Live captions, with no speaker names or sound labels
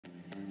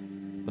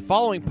The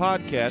following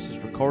podcast is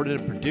recorded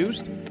and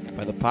produced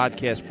by the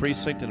Podcast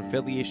Precinct in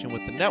affiliation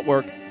with the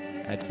network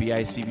at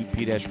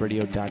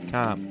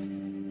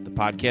bicbp-radio.com. The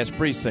Podcast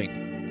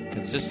Precinct.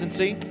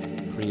 Consistency,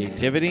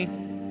 creativity,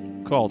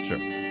 culture.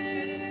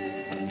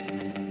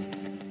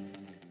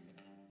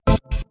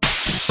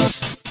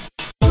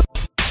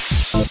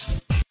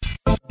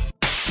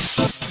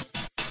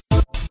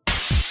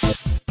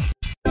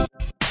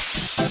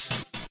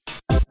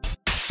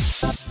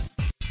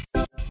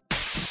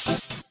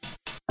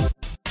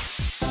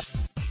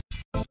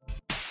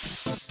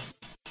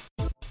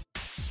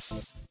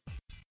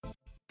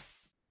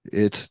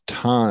 It's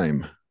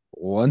time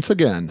once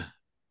again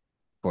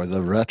for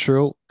the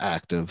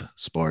Retroactive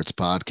Sports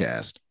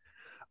Podcast.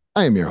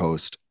 I am your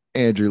host,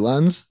 Andrew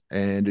Lenz,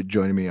 and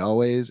joining me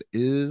always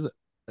is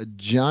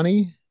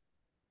Johnny,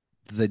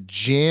 the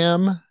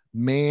Jam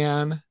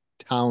Man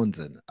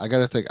Townsend. I got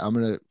to think,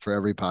 for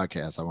every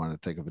podcast, I want to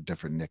think of a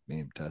different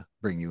nickname to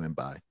bring you in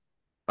by.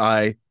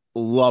 I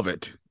love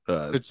it.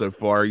 So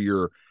far,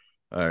 you're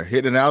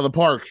hitting it out of the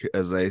park,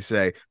 as they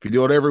say. If you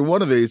do it every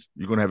one of these,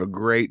 you're going to have a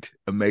great,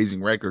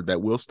 amazing record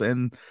that will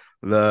stand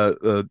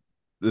the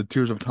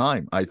tears of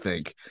time, I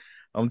think.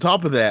 On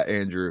top of that,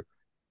 Andrew,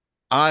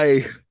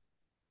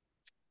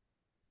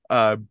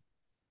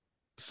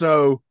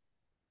 so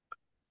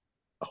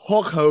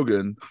Hulk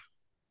Hogan.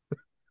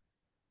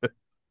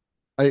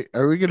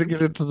 Are we going to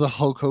get into the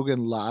Hulk Hogan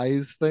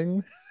lies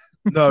thing?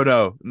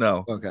 No.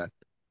 Okay.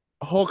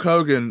 Hulk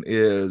Hogan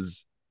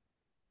is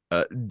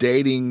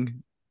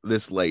dating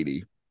this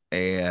lady,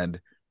 and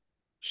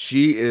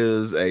she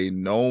is a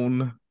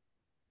known,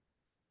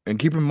 and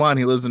keep in mind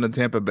he lives in the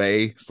Tampa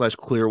Bay /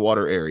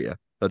 Clearwater area.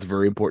 That's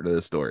very important to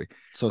this story.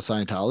 So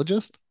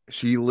Scientologist?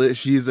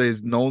 She's a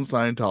known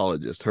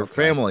Scientologist. Her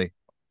family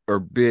are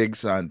big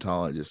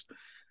Scientologists.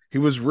 He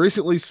was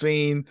recently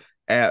seen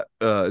at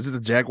is it the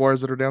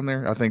Jaguars that are down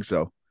there? I think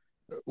so.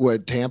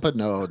 What, Tampa?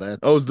 No, that's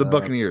it's the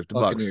Buccaneers.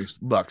 The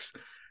Bucks.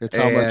 It's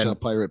how much a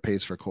pirate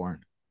pays for corn.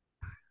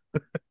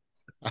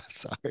 I'm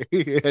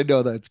sorry. I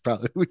know that's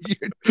probably a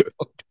weird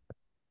joke.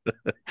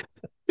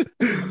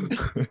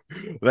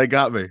 They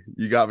got me.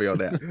 You got me on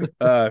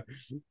that.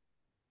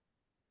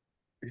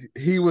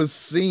 He was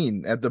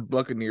seen at the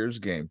Buccaneers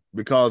game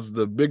because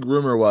the big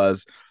rumor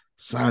was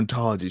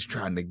Scientology's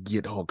trying to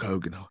get Hulk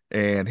Hogan.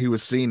 And he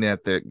was seen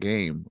at that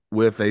game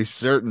with a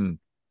certain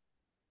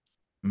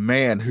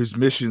man whose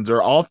missions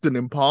are often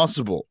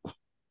impossible.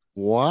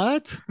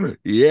 What?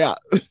 Yeah.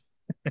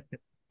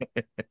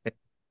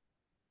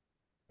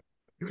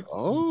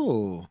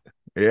 Oh.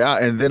 Yeah,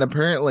 and then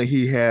apparently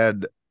he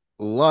had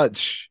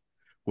lunch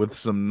with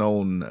some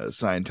known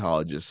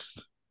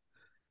Scientologists.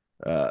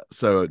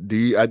 So do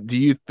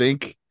you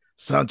think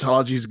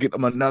Scientology's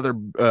getting him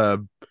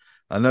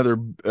another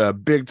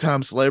big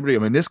time celebrity? I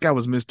mean, this guy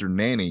was Mr.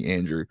 Nanny,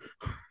 Andrew.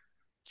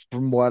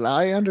 From what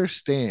I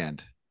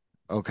understand,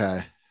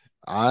 okay,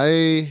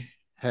 I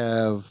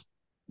think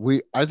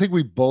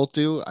we both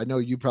do. I know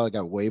you probably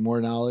got way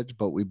more knowledge,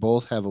 but we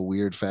both have a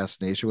weird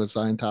fascination with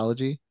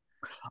Scientology.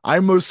 I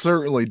most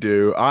certainly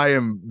do. I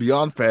am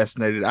beyond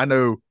fascinated. I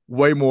know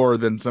way more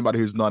than somebody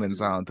who's not in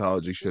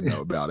Scientology should know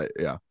about it.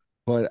 Yeah.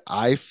 But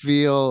I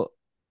feel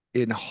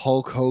in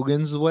Hulk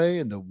Hogan's way,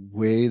 and the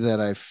way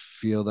that I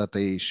feel that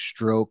they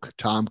stroke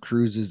Tom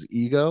Cruise's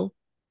ego.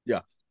 Yeah.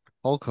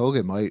 Hulk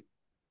Hogan might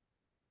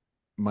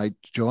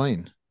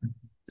join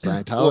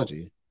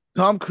Scientology.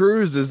 Well, Tom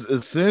Cruise is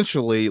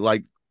essentially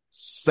like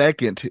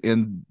second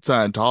in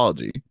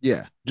Scientology.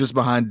 Yeah. Just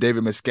behind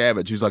David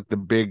Miscavige, who's like the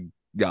big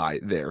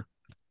guy there.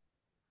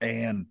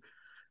 And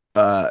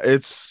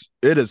it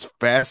is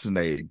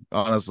fascinating,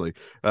 honestly.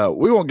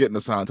 We won't get into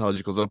Scientology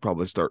because they'll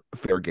probably start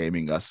fair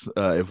gaming us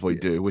if we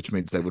do, which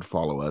means they would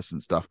follow us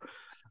and stuff.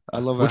 I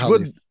love how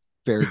they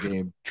fair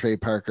game Trey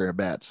Parker and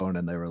Matt Stone,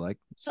 and they were like,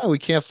 "No, we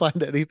can't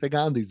find anything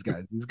on these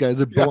guys. These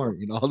guys are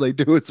boring. All they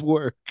do is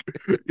work."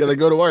 Yeah, they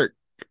go to work.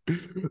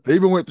 They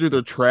even went through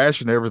their trash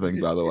and everything,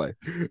 by the way.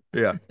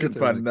 Yeah, couldn't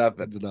find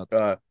nothing.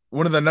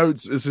 One of the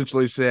notes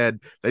essentially said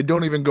they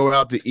don't even go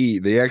out to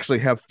eat. They actually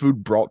have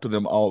food brought to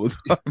them all the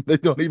time. They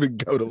don't even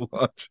go to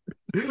lunch.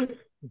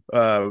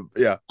 Yeah,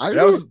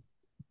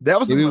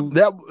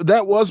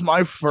 that was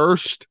my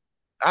first.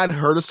 I'd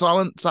heard of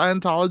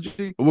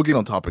Scientology. We'll get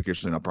on topic here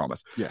soon, I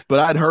promise. Yeah, but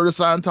I'd heard of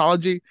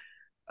Scientology.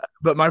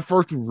 But my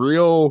first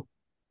real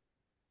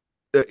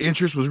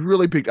interest was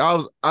really piqued.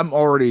 I'm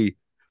already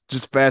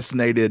just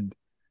fascinated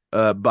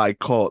by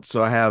cults,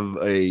 so I have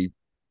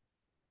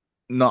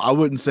I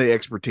wouldn't say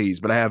expertise,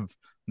 but I have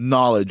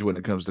knowledge when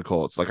it comes to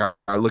cults. Like I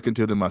look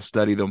into them, I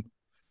study them,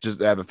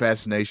 just have a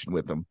fascination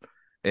with them.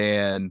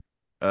 And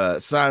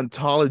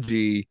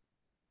Scientology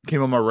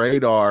came on my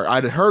radar.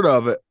 I'd heard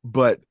of it,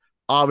 but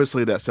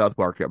obviously that South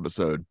Park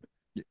episode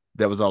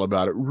that was all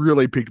about it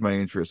really piqued my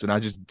interest, and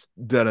I just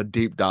did a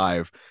deep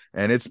dive,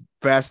 and it's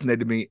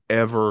fascinated me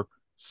ever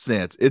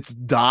since. It's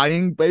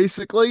dying,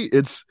 basically.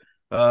 It's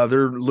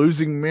they're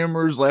losing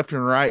members left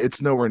and right. It's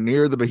nowhere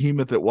near the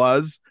behemoth it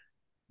was.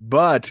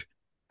 But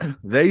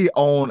they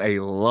own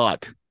a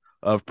lot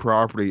of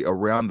property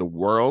around the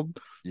world.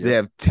 They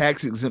have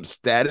tax exempt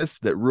status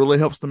that really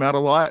helps them out a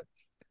lot.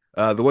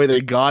 The way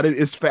they got it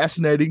is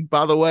fascinating,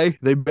 by the way.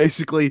 They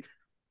basically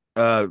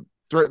uh,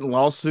 threatened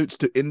lawsuits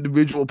to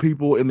individual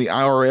people in the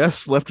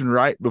IRS left and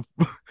right,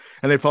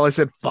 and they finally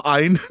said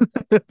fine.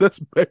 That's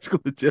basically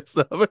the gist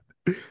of it.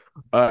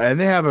 And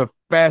they have a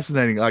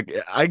fascinating, like,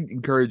 I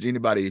encourage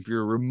anybody, if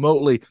you're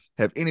remotely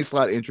have any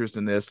slight interest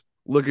in this,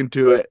 look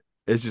into it.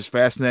 It's just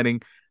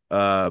fascinating.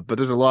 But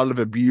there's a lot of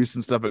abuse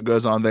and stuff that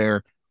goes on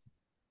there.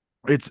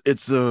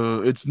 It's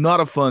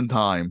not a fun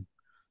time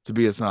to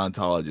be a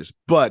Scientologist,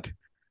 but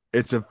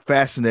it's a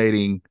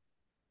fascinating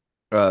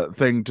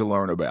thing to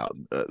learn about.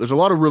 There's a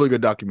lot of really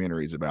good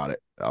documentaries about it.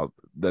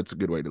 That's a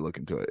good way to look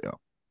into it. Yeah,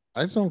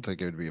 I don't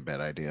think it would be a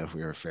bad idea if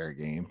we were fair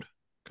gamed,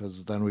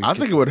 because then I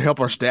think it would help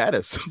our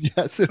status.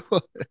 Yes, it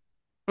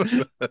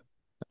would.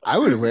 I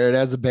would wear it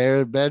as a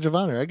badge of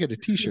honor. I get a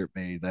T-shirt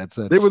made.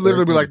 They would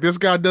literally be like, "This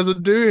guy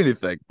doesn't do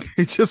anything.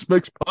 He just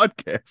makes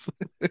podcasts."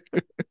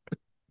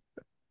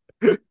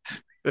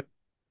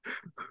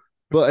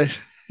 But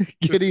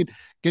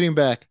getting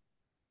back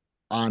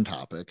on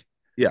topic.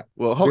 Yeah,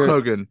 well, Hulk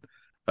Hogan,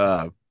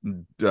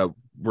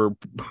 we're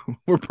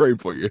we're praying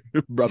for you,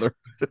 brother.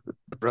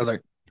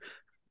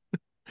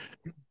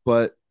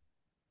 But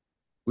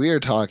we are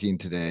talking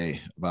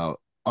today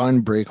about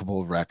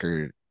unbreakable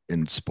record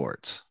in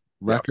sports.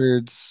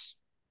 Records,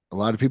 a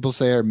lot of people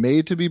say, are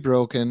made to be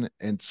broken,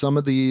 and some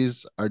of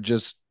these are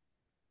just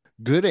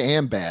good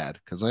and bad.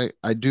 Because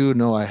I do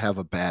know I have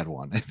a bad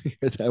one.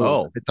 I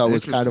thought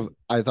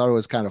it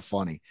was kind of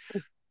funny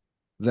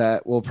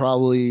that will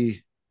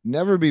probably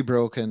never be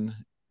broken,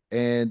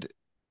 and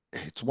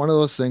it's one of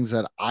those things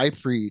that I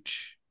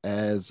preach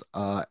as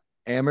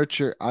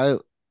amateur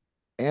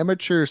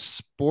amateur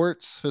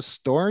sports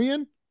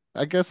historian.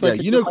 I guess yeah,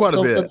 you know quite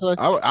a bit.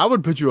 I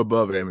would put you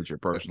above amateur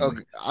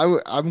personally.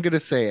 Okay, I'm gonna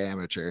say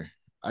amateur.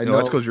 I know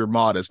that's because you're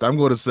modest. I'm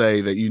going to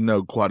say that you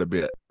know quite a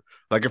bit.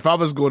 Like if I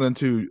was going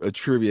into a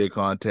trivia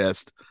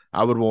contest,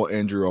 I would want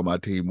Andrew on my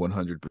team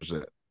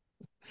 100%.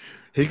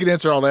 He can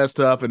answer all that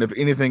stuff, and if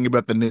anything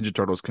about the Ninja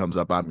Turtles comes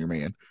up, I'm your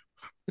man.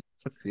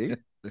 See,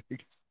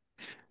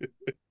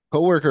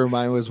 coworker of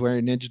mine was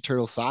wearing Ninja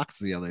Turtle socks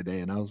the other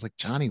day, and I was like,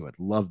 Johnny would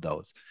love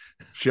those.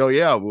 Hell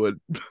yeah, I would.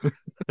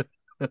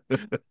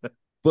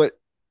 But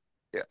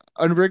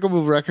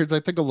Unbreakable records,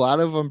 I think a lot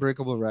of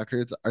Unbreakable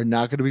records are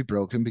not going to be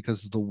broken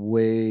because of the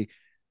way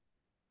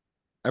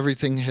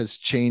everything has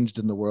changed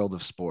in the world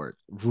of sport.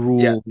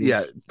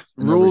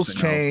 Rules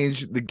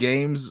change. The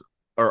games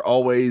are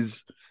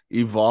always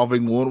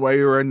evolving one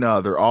way or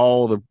another.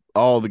 All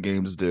the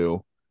games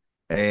do,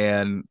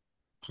 and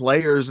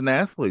players and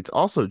athletes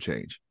also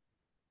change.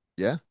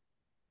 Yeah,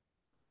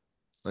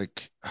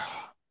 like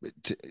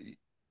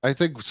I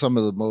think some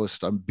of the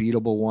most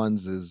unbeatable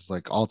ones is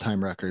like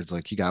all-time records.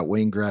 Like you got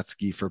Wayne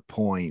Gretzky for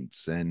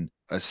points and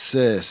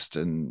assist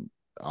and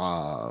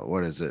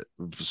what is it?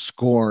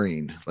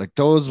 Scoring. Like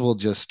those will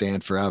just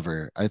stand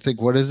forever. I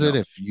think what is it?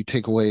 If you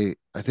take away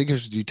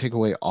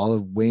all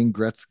of Wayne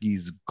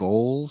Gretzky's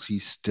goals,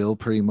 he's still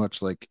pretty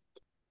much like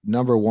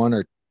number one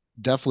or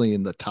definitely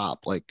in the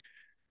top like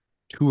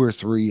 2 or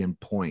 3 in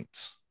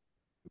points.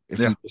 If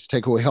you just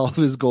take away all of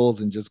his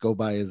goals and just go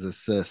by his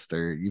assist,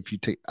 or if you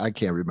take, I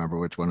can't remember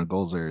which one of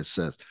goals or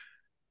assists,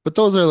 but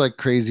those are like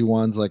crazy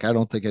ones. Like I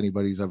don't think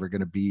anybody's ever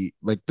going to be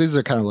like, these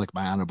are kind of like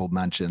my honorable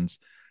mentions.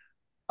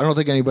 I don't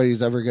think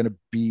anybody's ever going to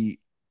beat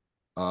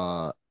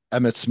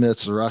Emmett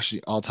Smith's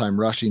all-time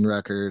rushing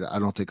record. I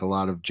don't think a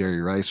lot of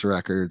Jerry Rice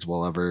records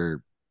will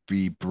ever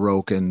be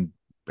broken,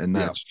 and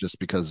that's just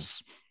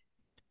because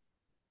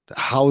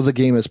how the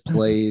game is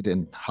played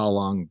and how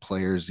long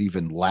players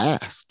even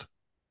last.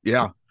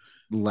 Yeah,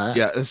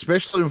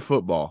 especially in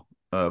football.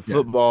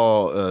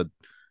 Football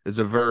is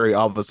a very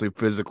obviously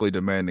physically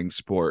demanding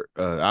sport.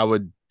 I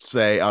would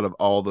say out of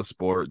all the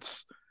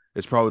sports,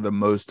 it's probably the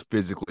most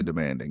physically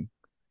demanding.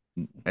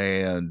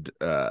 And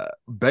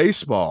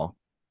baseball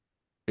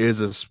is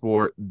a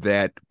sport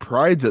that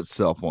prides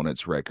itself on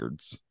its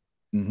records,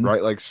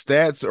 right? Like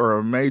stats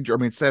are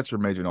stats are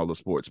major in all the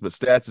sports, but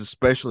stats,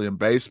 especially in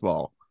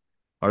baseball,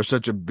 are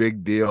such a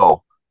big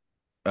deal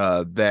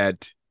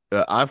that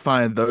I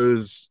find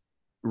those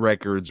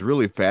records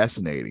really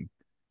fascinating.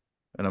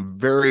 And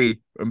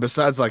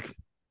besides like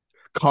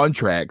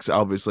contracts,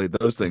 obviously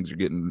those things are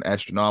getting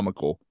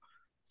astronomical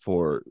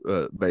for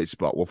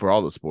baseball. Well, for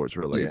all the sports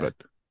really, but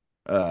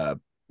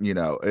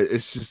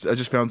it's just, I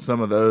just found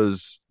some of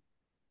those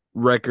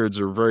records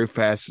are very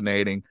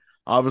fascinating.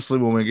 Obviously,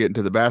 when we get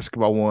into the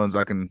basketball ones,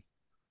 I can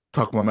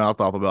talk my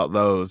mouth off about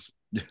those.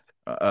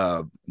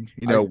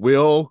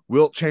 Will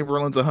Wilt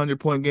Chamberlain's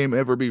 100-point game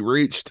ever be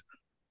reached?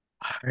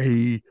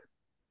 I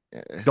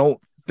don't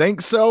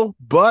think so,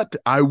 but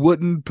I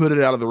wouldn't put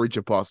it out of the reach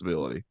of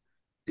possibility.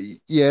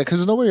 Yeah,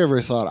 because nobody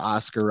ever thought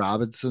Oscar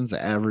Robinson's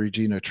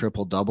averaging a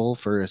triple double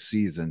for a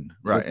season,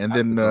 right? And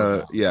then,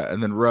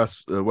 and then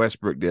Russ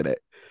Westbrook did it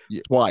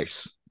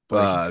twice.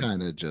 But he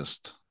kind of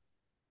just,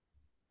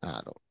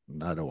 I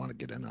don't want to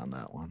get in on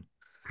that one.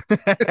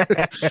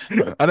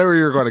 I know where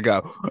you're going to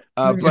go,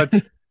 but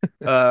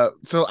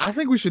So I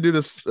think we should do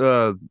this.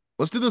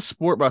 Let's do this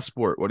sport by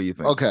sport. What do you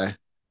think? Okay.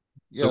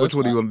 So Yeah, which that's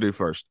one do fine. you want to do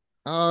first?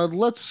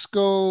 Let's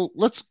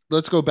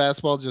go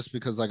basketball just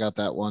because I got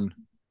that one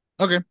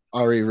Okay.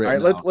 already All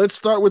written right, out. let's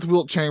start with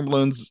Wilt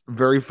Chamberlain's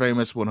very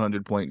famous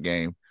 100-point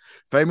game.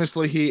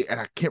 Famously, he and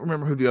I can't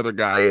remember who the other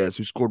guy is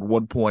who scored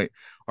 1 point,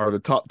 are the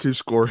top two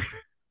scoring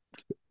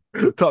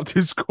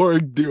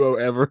duo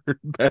ever in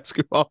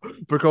basketball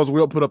because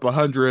Wilt put up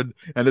 100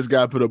 and this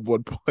guy put up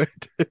 1 point.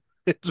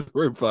 It's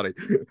very funny.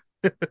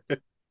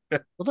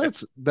 Well,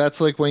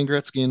 that's like Wayne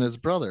Gretzky and his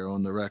brother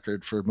on the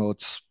record for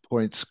most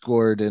points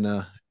scored in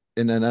an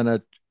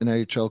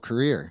NHL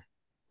career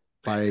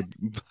by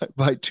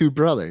by two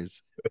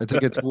brothers. I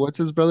think it's what's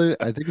his brother?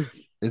 I think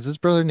is his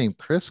brother named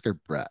Chris or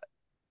Brett?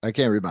 I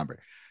can't remember.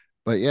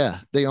 But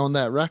yeah, they own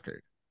that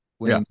record.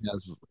 Yeah. Wayne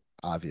has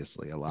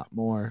obviously a lot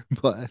more,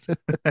 but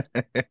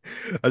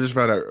I just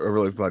found out a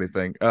really funny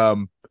thing.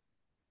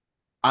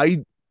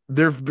 I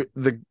there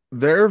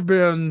have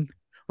been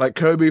like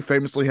Kobe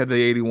famously had the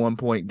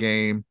 81-point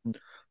game.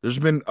 There's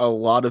been a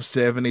lot of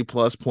 70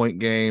 plus point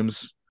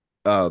games.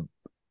 Uh,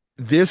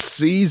 this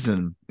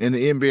season in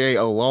the NBA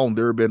alone,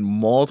 there have been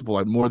multiple,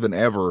 like more than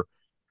ever,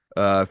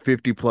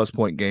 50 plus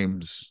point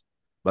games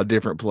by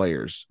different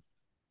players.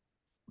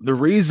 The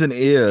reason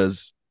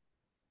is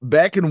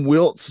back in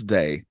Wilt's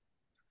day,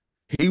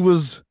 he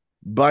was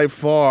by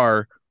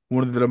far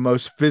one of the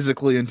most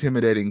physically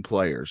intimidating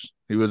players.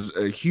 He was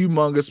a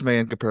humongous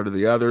man compared to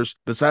the others,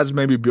 besides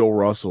maybe Bill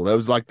Russell. That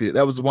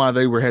was why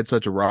they had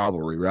such a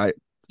rivalry, right?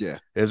 yeah,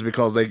 Is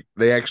because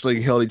they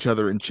actually held each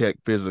other in check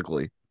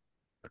physically,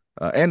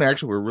 and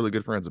actually were really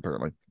good friends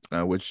apparently,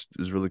 which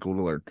is really cool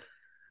to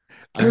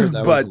I heard learn.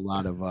 that was a But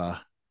lot of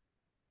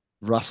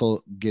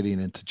Russell getting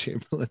into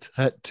Chamberlain's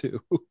head too.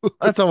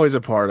 that's always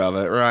a part of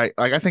it, right?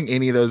 Like I think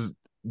any of those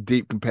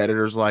deep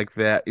competitors like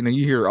that,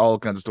 you hear all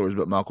kinds of stories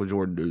about Michael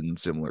Jordan doing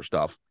similar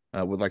stuff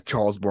with like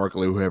Charles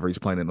Barkley, whoever he's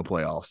playing in the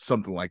playoffs,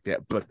 something like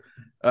that. But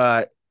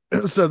uh,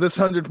 so this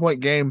 100-point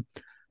game,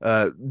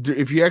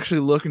 if you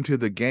actually look into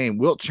the game,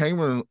 Wilt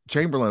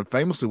Chamberlain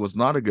famously was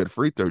not a good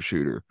free throw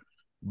shooter,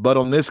 but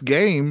on this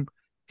game,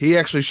 he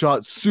actually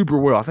shot super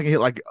well. I think he hit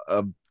like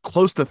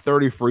close to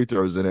 30 free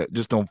throws in it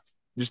just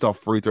off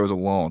free throws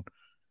alone,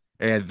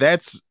 and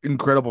that's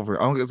incredible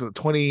for I don't think it's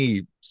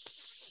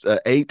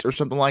 28 or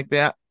something like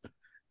that.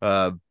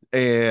 Uh,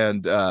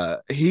 and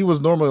he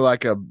was normally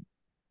like a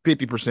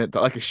 50%,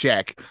 like a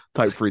Shaq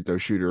type free throw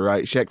shooter,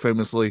 right? Shaq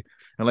famously,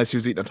 unless he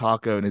was eating a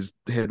taco and his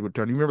head would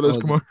turn. You remember those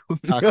Oh, the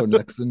commercials? taco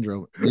neck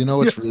syndrome. You know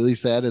Yeah, what's really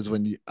sad is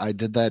when I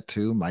did that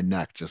too, my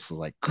neck just was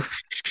like,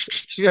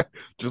 yeah,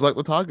 just like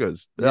the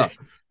tacos. yeah.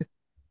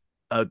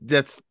 Yeah,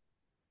 that's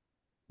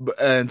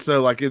and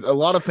so like a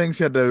lot of things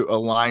had to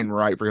align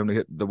right for him to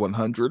hit the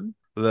 100.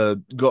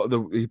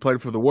 He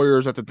played for the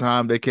Warriors at the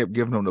time. They kept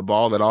giving him the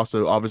ball. That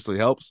also obviously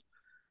helps.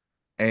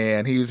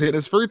 And he was hitting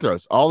his free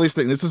throws. All these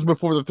things. This is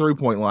before the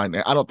 3-point line.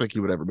 I don't think he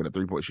would ever been a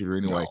 3-point shooter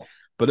anyway. No.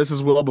 But this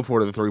is well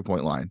before the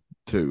 3-point line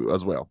too,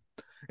 as well.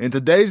 In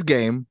today's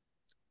game,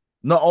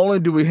 not only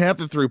do we have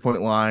the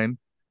 3-point line,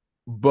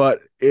 but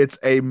it's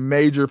a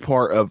major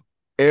part of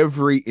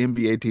every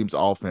NBA team's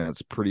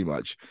offense, pretty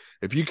much.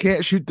 If you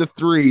can't shoot the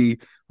three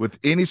with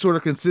any sort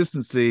of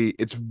consistency,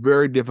 it's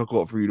very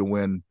difficult for you to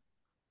win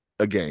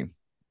a game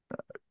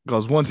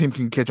because one team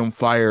can catch on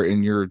fire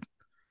and you're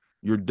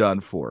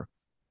done for.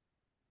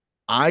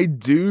 I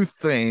do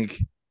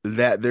think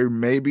that there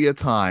may be a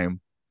time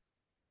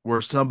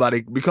where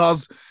somebody,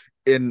 because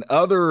in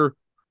other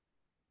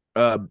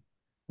uh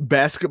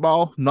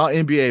basketball, not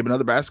NBA, but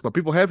other basketball,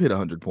 people have hit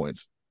 100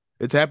 points.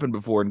 It's happened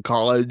before in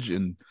college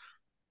and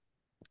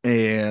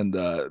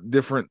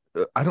different.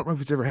 I don't know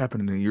if it's ever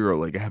happened in the Euro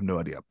League. I have no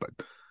idea, but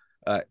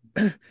uh,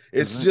 All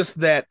it's right. just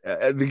that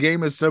the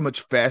game is so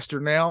much faster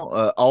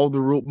now.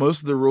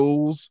 Most of the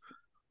rules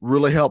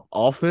really help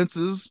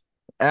offenses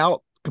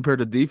out compared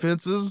to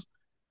defenses.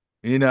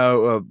 You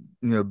know,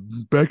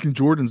 back in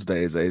Jordan's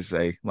days, they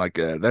say like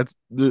that's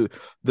the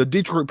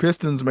Detroit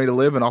Pistons made a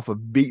living off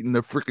of beating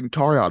the freaking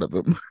tar out of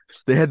them.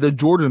 They had the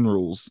Jordan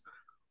rules.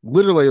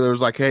 Literally, there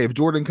was like, hey, if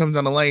Jordan comes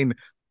down the lane,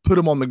 put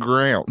him on the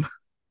ground.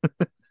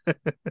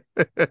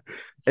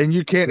 And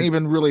you can't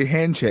even really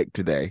hand check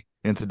today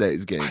in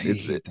today's I game.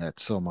 hate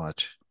that so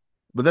much.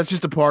 But that's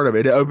just a part of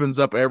it. It opens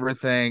up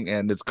everything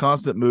and it's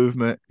constant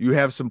movement. You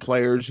have some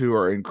players who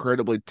are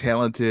incredibly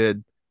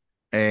talented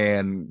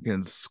and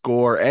can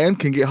score and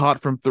can get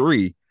hot from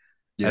three.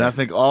 And I Yeah.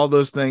 think all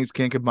those things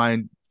can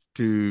combine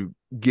to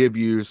give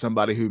you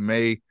somebody who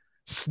may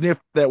sniff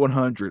that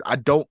 100. I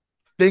don't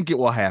think it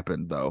will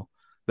happen though.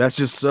 That's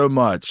just so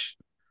much.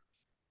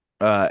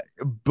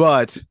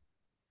 But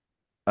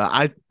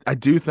I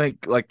do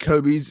think like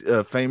Kobe's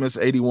famous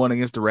 81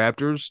 against the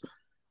Raptors.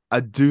 I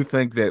do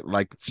think that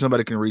like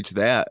somebody can reach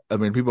that. I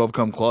mean, people have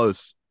come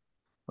close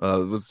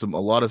with a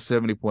lot of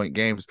 70-point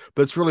games.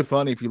 But it's really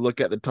funny if you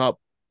look at the top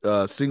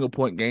single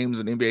point games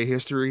in NBA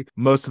history.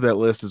 Most of that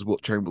list is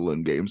Wilt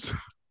Chamberlain games.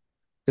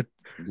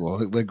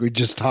 Well, like we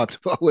just talked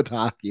about with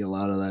hockey, a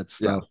lot of that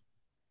Yeah, stuff.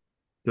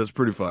 that's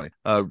pretty funny.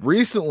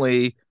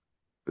 Recently,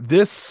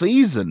 this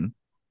season,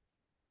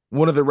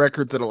 one of the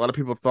records that a lot of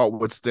people thought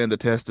would stand the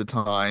test of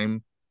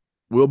time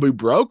will be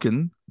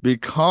broken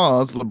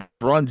because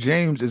LeBron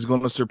James is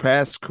going to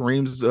surpass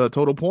Kareem's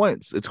total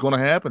points. It's going to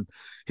happen.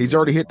 He's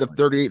already hit the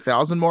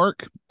 38,000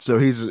 mark, so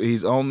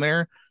he's on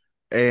there.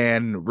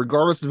 And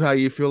regardless of how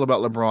you feel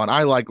about LeBron,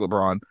 I like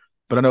LeBron,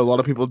 but I know a lot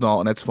of people don't,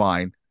 and that's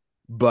fine.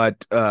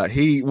 But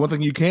one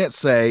thing you can't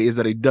say is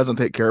that he doesn't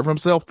take care of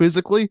himself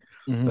physically.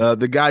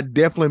 The guy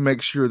definitely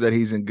makes sure that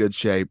he's in good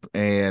shape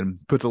and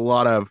puts a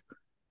lot of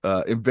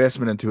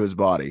investment into his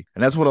body.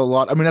 And that's what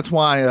that's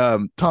why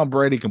Tom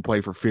Brady can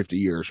play for 50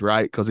 years,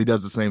 right? Because he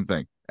does the same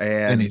thing.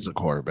 And he's a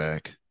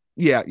quarterback.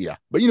 Yeah.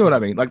 But you know what I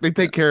mean? Like they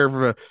take care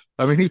of,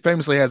 he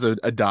famously has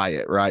a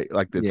diet, right?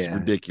 Like that's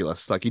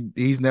ridiculous. Like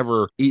he's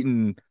never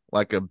eaten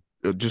like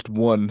just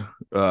one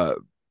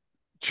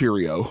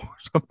Cheerio or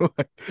something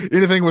like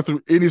anything with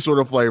any sort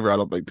of flavor. I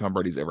don't think Tom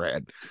Brady's ever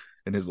had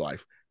in his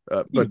life.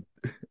 But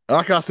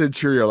like I said,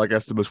 Cheerio, like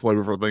that's the most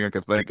flavorful thing I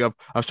could think of.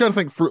 I was trying to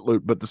think Fruit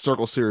Loop, but the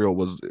Circle cereal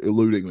was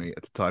eluding me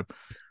at the time.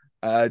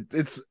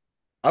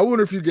 I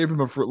wonder if you gave him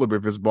a Fruit Loop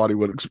if his body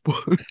would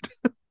explode.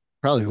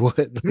 Probably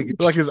would.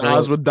 Like his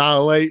eyes would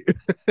dilate.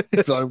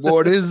 Like,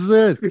 what is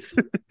this?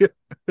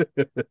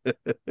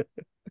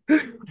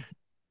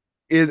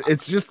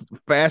 It's just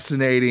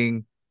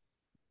fascinating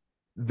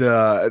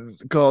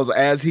because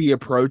as he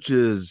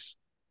approaches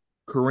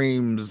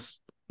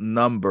Kareem's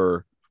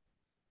number,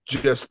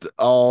 just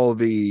all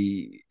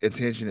the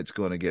attention it's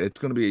going to get. It's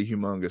going to be a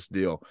humongous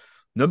deal.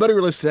 Nobody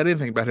really said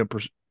anything about him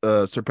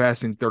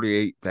surpassing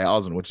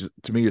 38,000, which is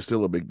to me is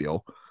still a big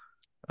deal.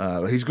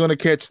 He's going to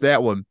catch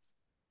that one.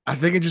 I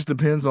think it just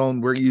depends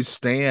on where you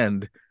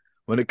stand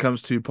when it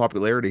comes to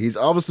popularity. He's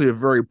obviously a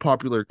very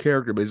popular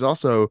character, but he's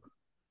also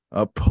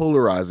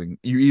polarizing.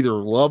 You either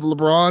love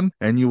LeBron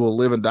and you will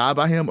live and die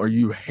by him, or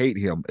you hate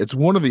him. It's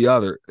one or the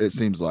other, it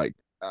seems like.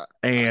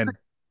 And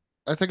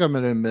I think I'm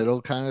in a middle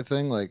kind of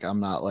thing. Like I'm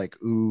not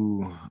like,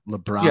 ooh,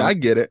 LeBron. Yeah, I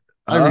get it.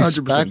 I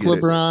respect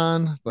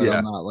LeBron, but yeah.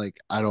 I'm not like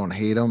I don't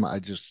hate him.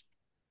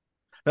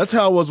 That's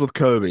how it was with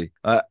Kobe.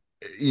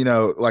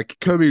 Like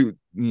Kobe,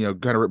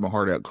 kind of ripped my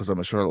heart out because I'm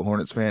a Charlotte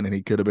Hornets fan, and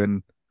he could have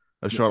been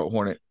a Charlotte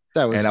Hornet.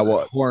 That was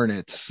the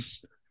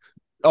Hornets.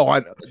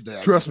 Oh,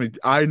 trust me,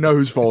 I know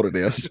whose fault it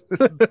is.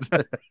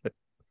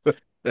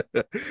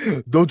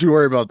 Don't you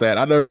worry about that.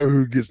 I know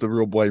who gets the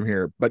real blame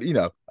here. But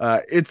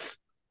it's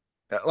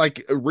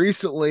like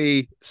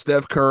recently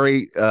Steph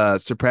Curry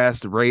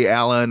surpassed Ray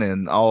Allen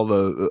and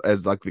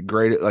as like the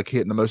greatest, like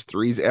hitting the most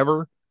threes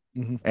ever.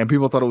 And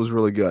people thought it was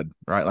really good,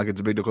 right? Like it's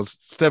a big deal because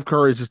Steph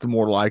Curry is just a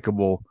more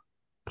likable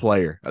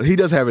player. He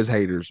does have his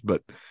haters,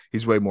 but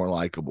he's way more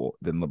likable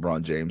than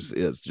LeBron James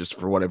is, just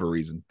for whatever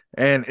reason.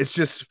 And it's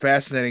just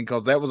fascinating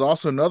because that was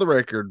also another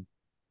record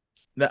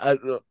that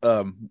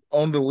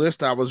on the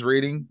list I was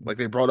reading. Like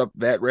they brought up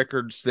that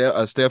record,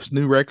 Steph's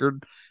new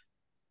record,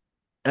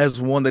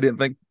 as one they didn't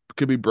think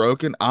could be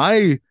broken.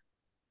 I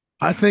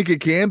think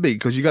it can be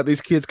because you got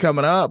these kids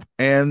coming up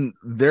and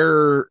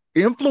they're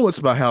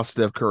influenced by how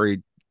Steph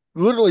Curry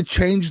literally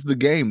changed the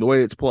game, the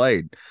way it's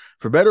played,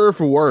 for better or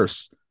for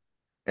worse.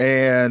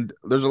 And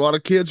there's a lot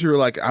of kids who are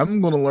like, I'm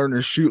going to learn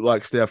to shoot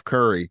like Steph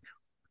Curry.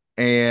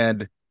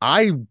 And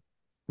I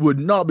would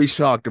not be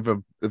shocked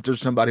if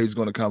there's somebody who's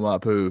going to come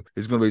up who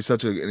is going to be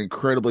such an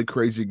incredibly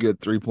crazy good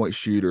 3-point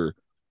shooter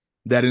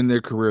that in their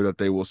career that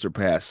they will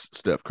surpass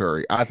Steph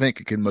Curry. I think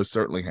it can most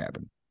certainly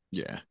happen.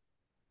 Yeah.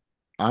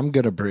 I'm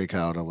going to break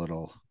out a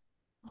little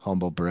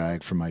humble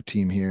brag for my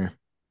team here.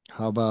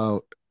 How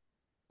about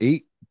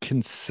 8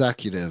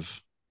 consecutive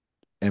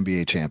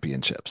NBA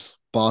championships?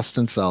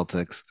 Boston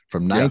Celtics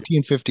from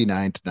 1959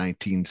 to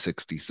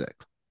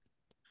 1966.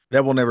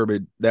 That will never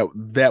be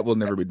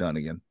done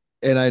again.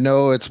 And I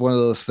know it's one of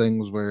those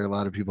things where a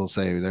lot of people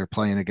say they're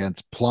playing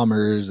against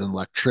plumbers and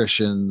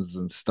electricians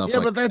and stuff.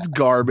 Yeah, but that's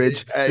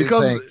garbage.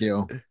 Because thank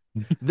you.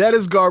 That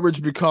is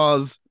garbage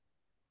because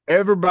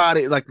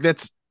everybody, like,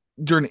 that's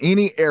during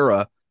any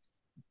era.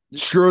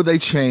 Sure, they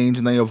change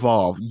and they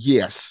evolve.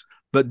 Yes,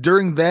 but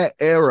during that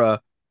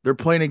era, they're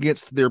playing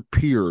against their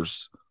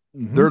peers.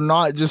 They're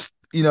not just,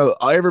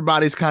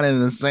 everybody's kind of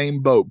in the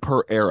same boat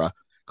per era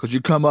because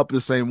you come up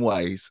the same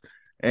ways.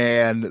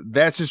 And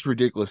that's just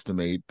ridiculous to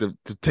me to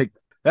take.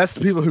 That's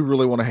the people who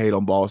really want to hate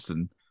on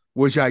Boston,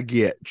 which I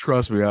get.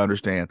 Trust me, I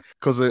understand.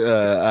 Because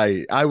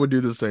I would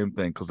do the same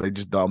thing because they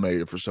just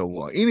dominated for so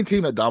long. Any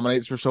team that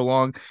dominates for so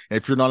long, and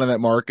if you're not in that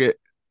market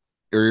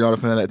or you're not a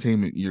fan of that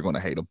team, you're going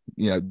to hate them.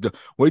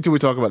 Wait till we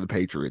talk about the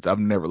Patriots. I've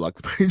never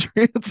liked the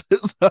Patriots.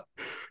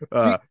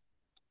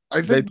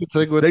 I think the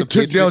thing with they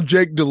took down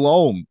Jake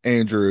Delhomme,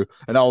 Andrew,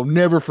 and I'll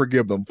never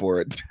forgive them for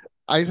it.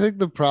 I think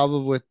the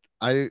problem with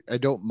I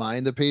don't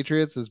mind the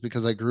Patriots is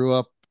because I grew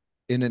up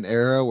in an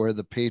era where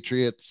the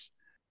Patriots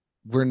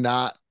were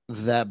not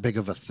that big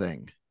of a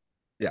thing.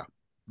 Yeah.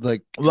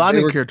 Like I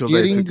didn't care till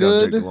they took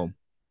down Jake Delhomme.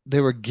 They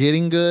were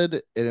getting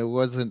good, and it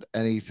wasn't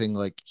anything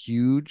like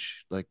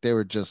huge. Like they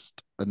were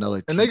just another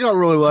team. And they got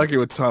really lucky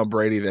with Tom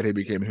Brady that he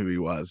became who he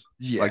was.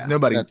 Yeah. Like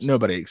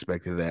nobody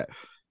expected that.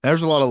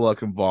 There's a lot of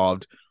luck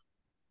involved.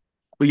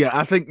 But yeah,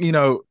 I think,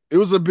 it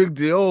was a big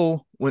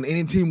deal when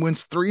any team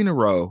wins 3 in a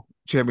row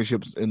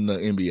championships in the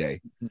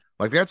NBA.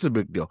 Like, that's a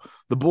big deal.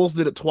 The Bulls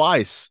did it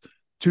twice,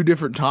 2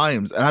 different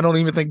times. And I don't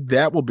even think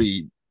that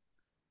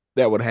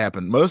would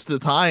happen. Most of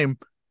the time,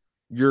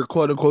 your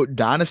quote unquote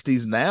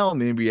dynasties now in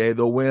the NBA,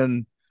 they'll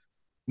win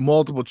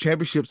multiple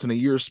championships in a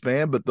year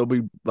span, but there'll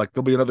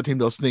be another team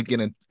that'll sneak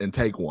in and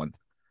take one.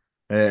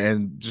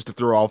 And just to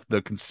throw off the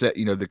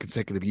the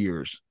consecutive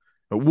years.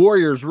 The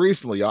Warriors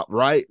recently,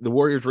 right? The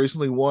Warriors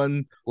recently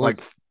won Well,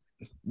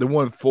 they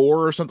won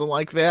 4 or something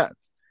like that.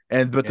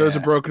 But those are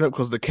yeah, broken up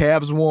because the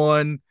Cavs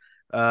won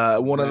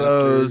one of Raptors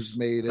those,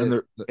 made and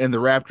it. the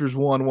Raptors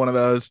won one of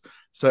those.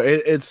 So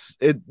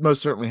it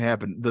most certainly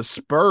happened. The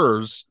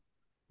Spurs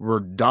were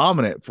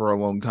dominant for a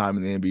long time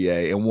in the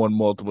NBA and won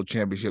multiple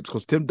championships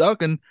because Tim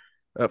Duncan,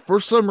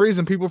 for some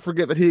reason, people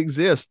forget that he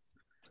exists,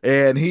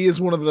 and he is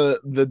one of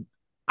the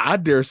I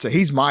dare say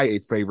he's my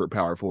favorite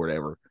power forward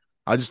ever.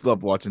 I just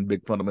love watching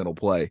big fundamental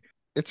play.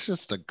 It's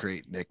just a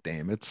great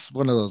nickname. It's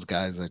one of those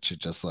guys that you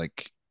just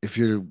like, if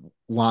you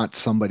want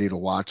somebody to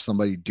watch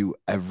somebody do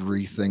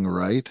everything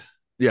right,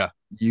 Yeah.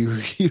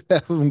 you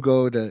have them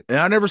go to. And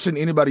I never seen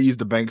anybody use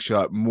the bank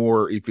shot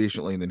more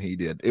efficiently than he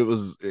did. It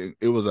was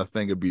a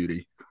thing of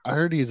beauty. I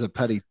heard he's a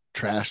petty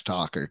trash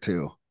talker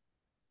too,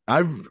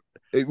 I've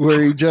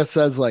where he just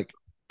says like,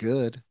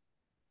 "Good,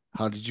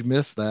 how did you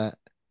miss that?"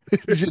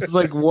 It's just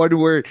like one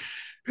word.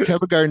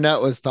 Kevin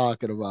Garnett was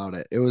talking about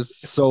it. It was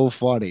so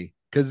funny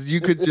because you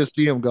could just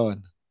see him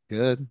going,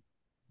 "Good,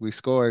 we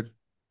scored,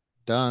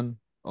 done,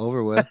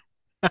 over with."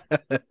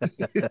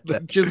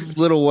 Like just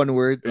little one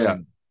word yeah,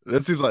 thing.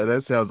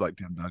 that sounds like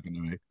Tim Duncan to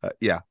me.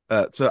 Yeah.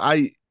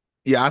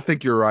 I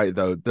think you're right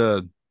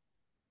though.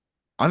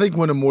 I think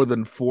winning more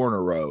than 4 in a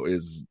row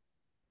is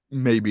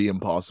maybe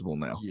impossible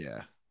now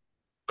Yeah.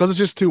 because it's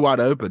just too wide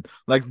open.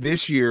 Like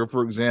this year,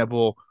 for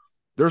example,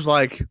 there's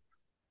like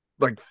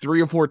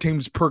 3 or 4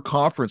 teams per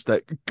conference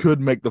that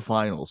could make the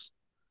finals.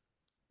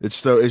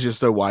 It's just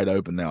so wide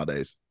open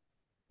nowadays.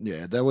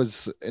 Yeah, that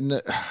was,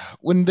 and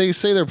when they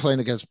say they're playing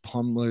against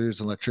plumbers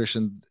and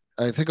electricians,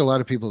 I think a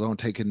lot of people don't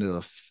take into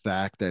the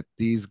fact that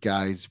these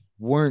guys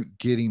weren't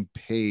getting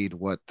paid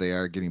what they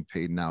are getting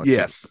paid now too.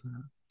 Yes,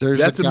 There's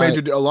a that's a guy,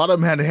 major. A lot of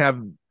them had to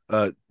have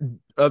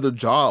other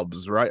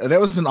jobs, right? And that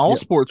was in all yeah,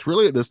 sports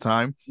really at this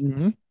time,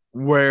 mhm.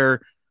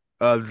 where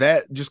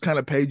that just kind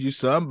of paid you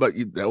some, but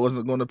that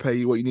wasn't going to pay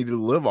you what you needed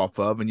to live off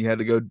of, and you had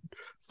to go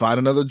find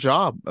another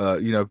job.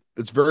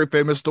 It's very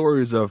famous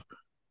stories of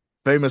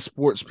famous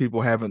sports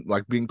people having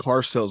like being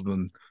car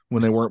salesmen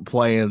when they weren't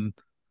playing,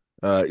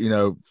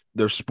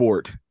 their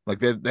sport. Like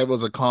that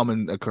was a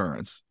common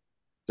occurrence.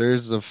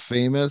 There's a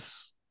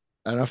famous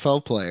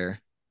NFL player,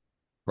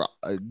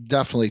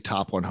 definitely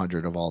top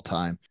 100 of all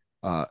time,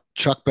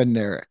 Chuck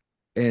Bednarik,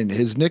 and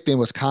his nickname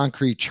was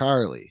Concrete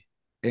Charlie,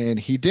 and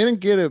he didn't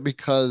get it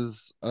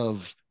because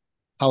of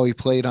how he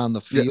played on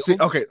the Yeah. See,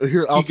 field. okay.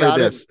 Here, I'll He say got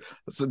it. this.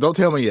 So don't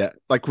tell me yet.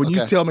 Like when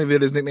you Okay. tell me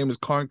that his nickname is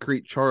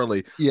Concrete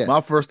Charlie, Yeah.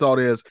 my first thought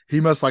is he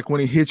must like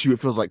when he hits you, it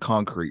feels like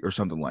concrete or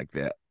something like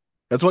that.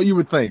 That's what you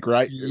would think,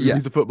 right? Yeah.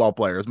 He's a football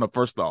player. Is my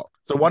first thought.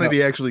 So why did No.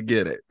 he actually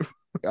get it?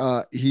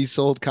 He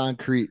sold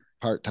concrete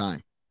part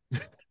time.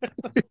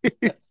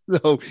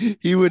 So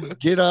he would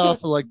get off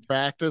of like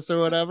practice or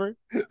whatever,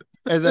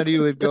 and then he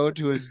would go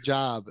to his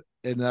job,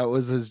 and that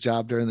was his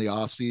job during the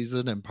off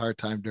season and part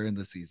time during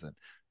the season,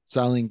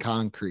 selling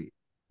concrete.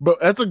 But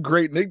that's a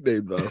great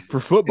nickname though for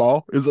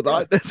football, is it Yeah,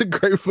 not? That's a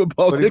great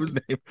football but he was,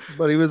 nickname.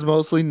 but he was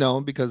mostly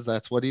known because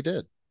that's what he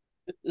did.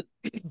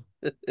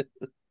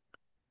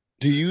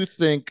 Do you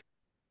think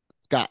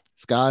Scott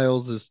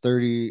Skiles is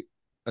 30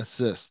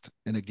 assists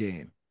in a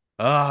game?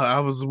 I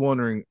was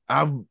wondering.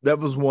 I That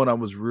was one I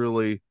was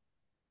really.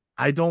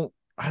 I don't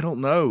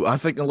know. I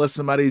think unless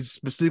somebody's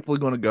specifically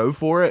going to go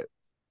for it,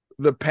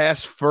 the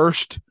pass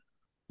first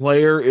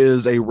player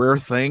is a rare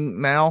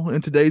thing now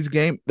in today's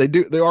game.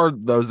 There are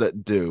those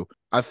that do.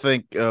 I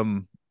think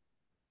more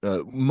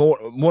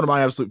one of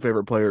my absolute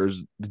favorite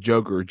players, the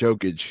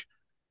Jokic,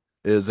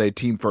 is a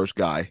team first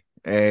guy,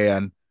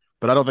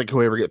 but I don't think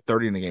he'll ever get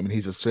 30 in a game, and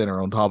he's a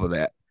center on top of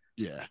that.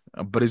 Yeah.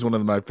 But he's one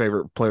of my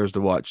favorite players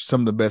to watch.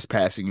 Some of the best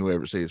passing you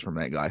ever see is from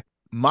that guy.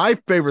 My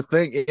favorite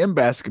thing in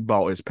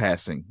basketball is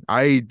passing.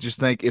 I just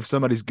think if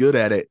somebody's good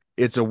at it,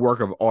 it's a work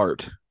of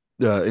art.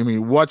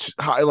 Watch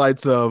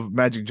highlights of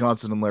Magic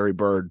Johnson and Larry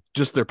Bird,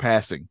 just their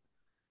passing,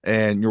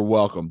 and you're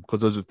welcome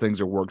because those are things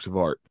that are works of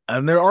art.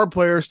 And there are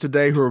players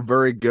today who are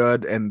very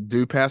good and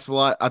do pass a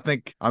lot. I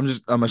think I'm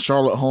a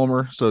Charlotte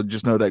homer, so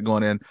just know that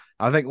going in.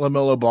 I think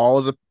LaMelo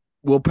Ball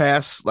will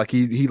pass, like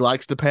he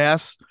likes to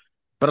pass,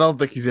 but I don't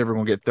think he's ever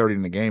going to get 30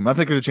 in a game. I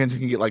think there's a chance he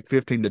can get like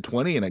 15 to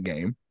 20 in a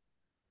game,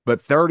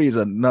 but 30 is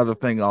another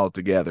thing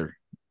altogether.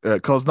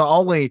 Because not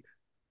only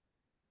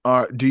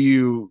do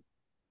you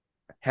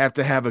have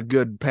to have a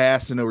good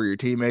pass to know where your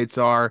teammates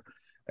are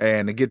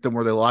and to get them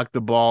where they like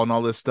the ball and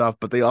all this stuff,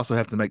 but they also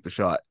have to make the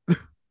shot.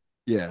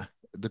 Yeah.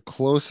 The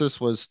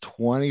closest was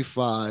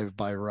 25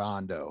 by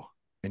Rondo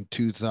in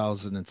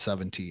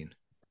 2017.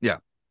 Yeah.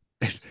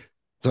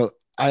 So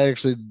I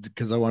actually,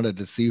 because I wanted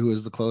to see who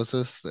was the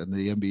closest and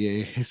the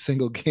NBA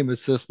single game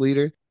assist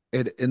leader.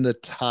 And in the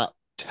top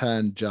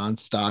 10, John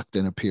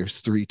Stockton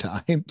appears 3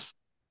 times.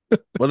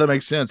 Well, that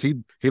makes sense.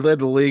 He led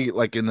the league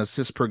like in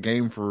assists per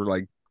game for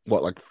like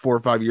what, like 4 or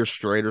 5 years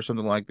straight or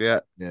something like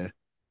that. Yeah.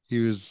 He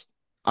was,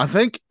 I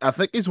think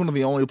he's one of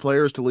the only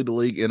players to lead the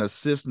league in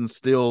assists and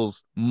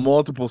steals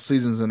multiple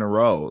seasons in a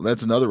row.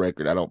 That's another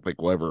record I don't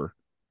think will ever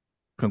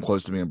come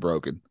close to being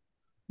broken.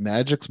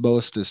 Magic's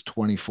most is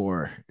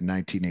 24 in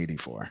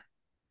 1984.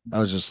 I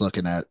was just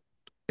looking at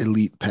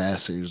elite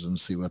passers and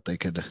see what they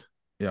could.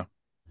 Yeah.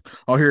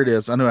 Oh, here it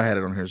is. I know I had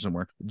it on here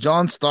somewhere.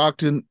 John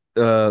Stockton,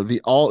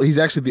 he's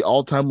actually the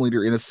all-time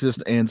leader in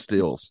assists and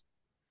steals.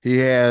 He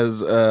has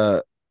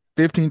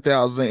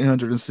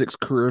 15,806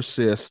 career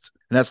assists,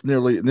 and that's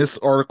nearly. And this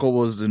article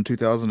was in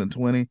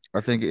 2020,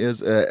 I think it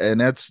is,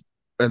 and that's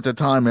at the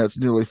time that's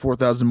nearly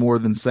 4,000 more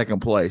than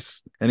second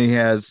place. And he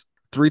has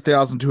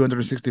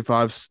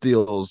 3,265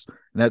 steals,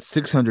 and that's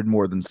 600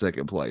 more than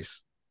second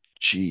place.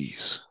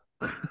 Jeez.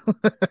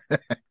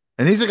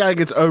 And he's a guy that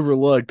gets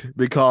overlooked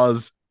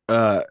because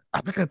I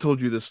think I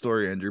told you this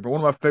story, Andrew, but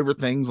one of my favorite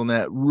things on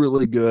that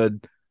really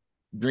good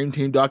Dream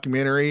Team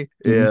documentary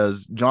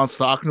is John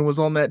Stockton was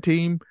on that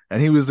team,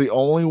 and he was the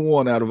only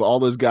one out of all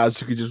those guys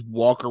who could just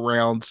walk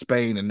around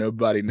Spain and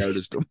nobody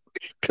noticed him.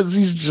 Because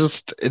he's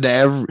just an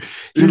average.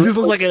 He just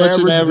looks like an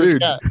average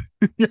dude. Guy.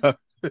 Yeah.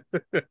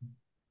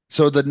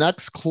 So the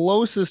next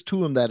closest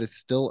to him that is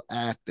still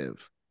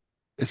active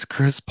is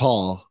Chris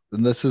Paul,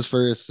 and this is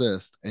for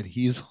assist, and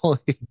he's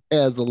only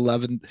has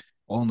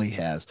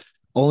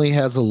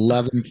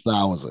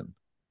 11,000.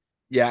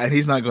 Yeah, and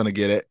he's not going to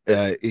get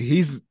it.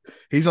 He's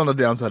on the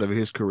downside of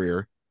his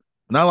career.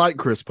 And I like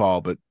Chris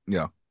Paul, but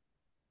yeah,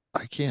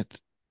 I can't.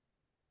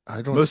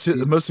 I don't. most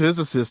of his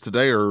assists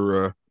today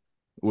are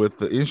with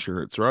the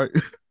insurance, right?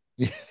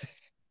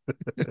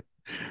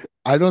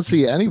 I don't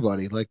see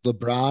anybody like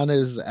LeBron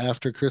is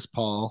after Chris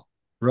Paul,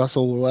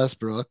 Russell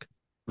Westbrook,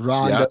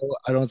 Rondo. Yeah.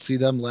 I don't see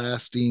them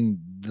lasting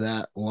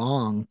that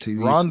long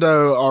to.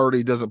 Rondo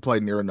already doesn't play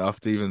near enough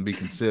to even be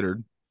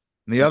considered.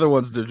 And the other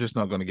ones, they're just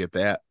not going to get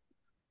that.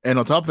 And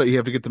on top of that, you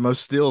have to get the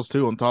most steals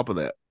too. On top of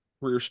that,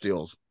 career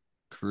steals.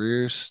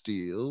 Career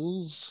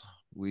steals.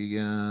 We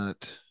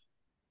got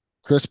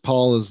Chris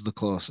Paul is the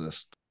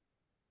closest,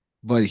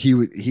 but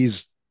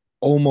he's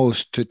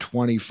almost to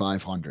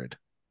 2,500.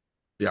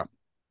 Yeah,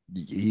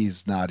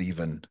 he's not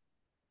even.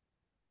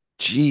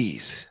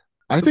 Jeez,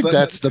 I think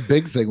that's the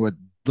big thing with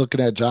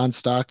looking at John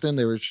Stockton.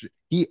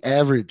 He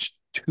averaged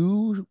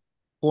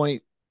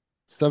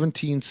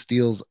 2.17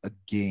 steals a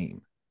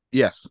game.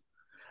 Yes,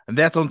 and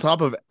that's on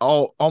top of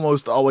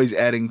almost always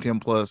adding 10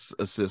 plus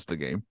assists a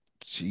game.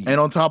 Jeez. And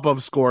on top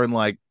of scoring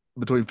like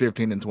between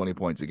 15 and 20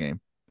 points a game.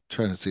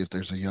 Trying to see if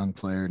there's a young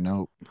player.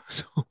 Nope.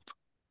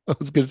 I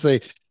was going to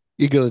say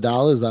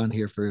Iguodala is on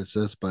here for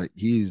assists, but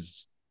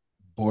he's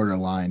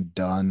borderline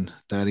done.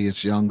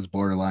 Thaddeus Young's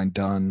borderline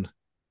done.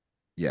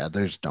 Yeah,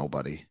 there's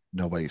nobody.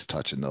 Nobody's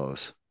touching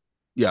those.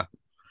 Yeah.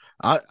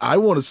 I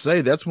want to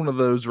say that's one of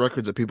those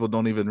records that people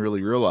don't even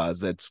really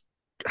realize.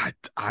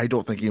 I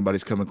don't think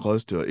anybody's coming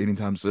close to it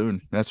anytime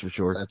soon. That's for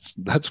sure.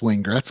 That's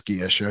Wayne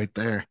Gretzky-ish right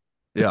there.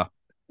 Yeah.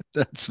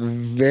 That's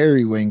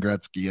very Wayne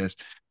Gretzky-ish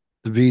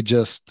to be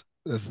just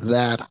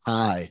that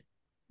high.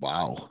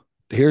 Wow.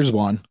 Here's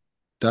one.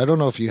 I don't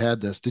know if you had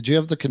this. Did you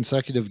have the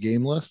consecutive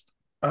game list?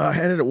 I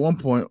had it at one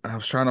point. I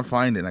was trying to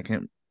find it. I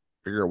can't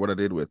figure out what I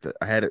did with it.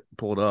 I had it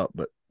pulled up,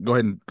 but go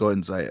ahead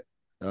and say it.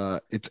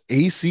 It's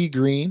AC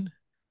Green.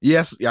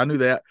 Yes, yeah, I knew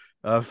that.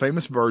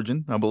 Famous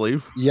Virgin, I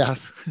believe.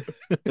 Yes.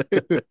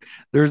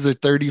 There's a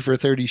 30 for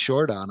 30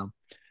 short on him.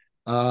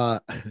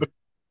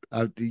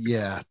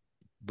 Yeah.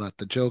 Let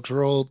the jokes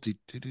roll.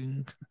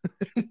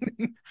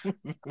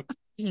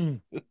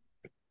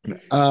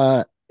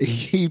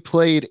 He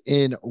played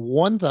in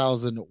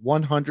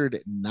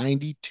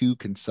 1,192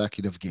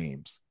 consecutive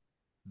games.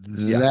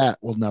 Yeah. That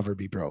will never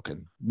be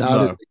broken.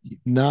 Not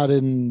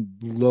in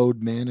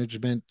load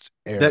management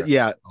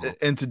era.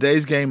 In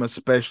today's game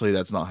especially,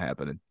 that's not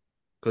happening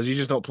because you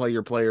just don't play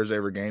your players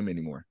every game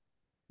anymore,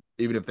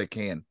 even if they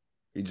can.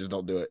 You just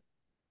don't do it.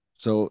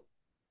 So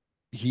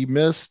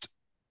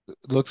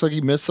looks like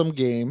he missed some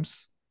games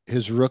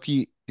his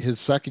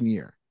second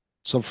year.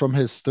 So from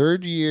his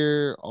third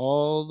year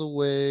all the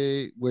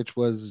way, which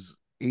was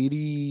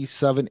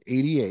 87,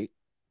 88,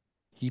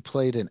 he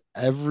played in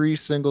every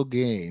single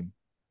game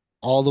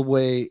all the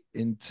way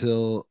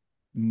until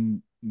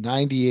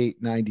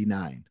 98,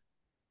 99.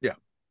 Yeah.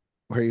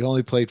 Where he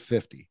only played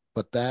 50.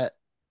 But that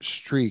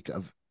streak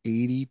of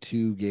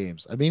 82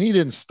 games. I mean, he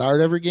didn't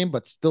start every game,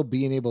 but still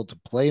being able to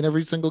play in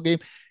every single game.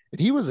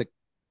 And he was a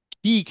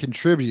key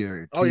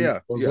contributor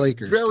to the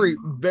Lakers. Very,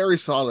 very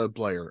solid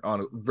player.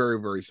 Very,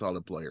 very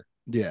solid player.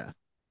 Yeah.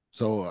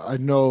 So I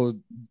know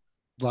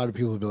a lot of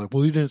people would be like,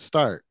 well, he didn't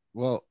start.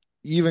 Well,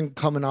 even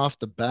coming off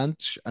the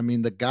bench, I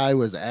mean, the guy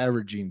was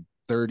averaging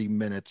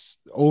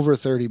over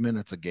 30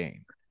 minutes a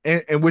game.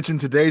 And which in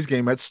today's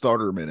game, that's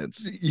starter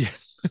minutes. Yeah.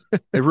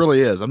 It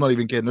really is. I'm not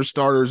even kidding. There's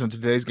starters in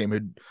today's game who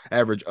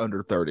average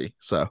under 30.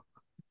 So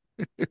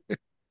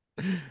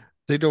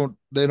They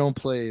don't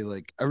play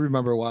like I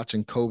remember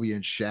watching Kobe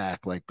and Shaq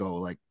like go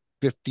like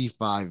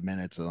 55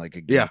 minutes in like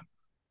a Yeah, game.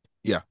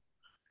 yeah.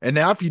 And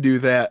now if you do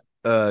that,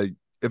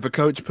 if a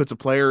coach puts a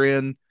player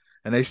in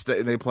and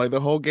they play the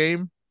whole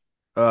game,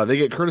 they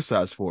get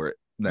criticized for it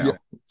Yeah. now.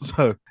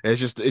 So it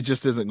just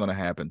isn't going to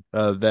happen.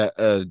 That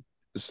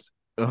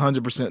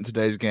 100% in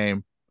today's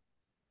game.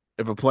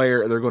 If a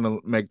player, they're going to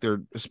make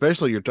their,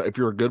 especially if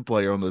you're a good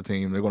player on the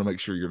team, they're going to make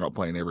sure you're not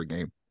playing every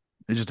game.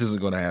 It just isn't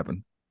going to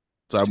happen.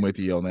 So I'm with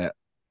you on that.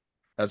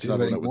 That's Do you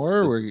have another one any that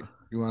would. more? Or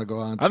you want to go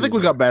on I think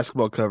we to? got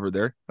basketball covered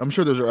there. I'm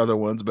sure there's other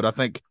ones, but I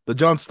think the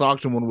John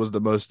Stockton one was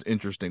the most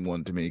interesting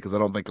one to me because I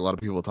don't think a lot of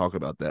people talk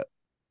about that.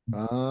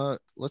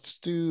 Let's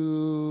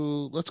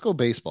go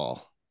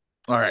baseball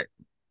All right.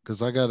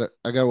 because I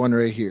got one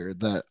right here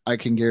that I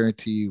can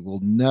guarantee will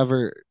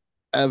never,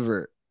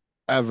 ever,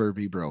 ever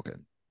be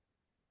broken.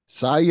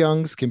 Cy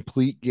Young's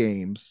complete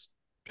games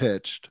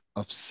pitched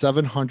of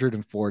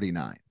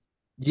 749.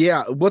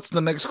 Yeah. What's the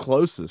next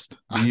closest?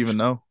 Do you I even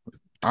know?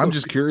 I'm don't,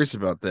 just curious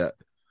about that.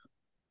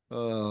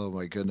 oh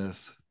my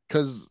goodness.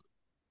 Because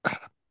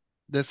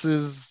this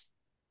is,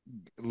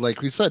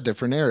 like we said,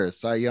 different eras.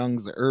 Cy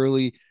Young's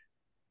early,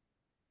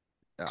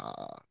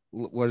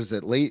 what is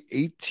it, late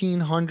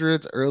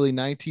 1800s, early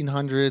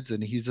 1900s,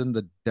 and he's in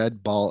the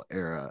dead ball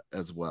era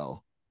as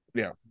well.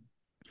 Yeah.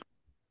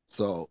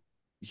 So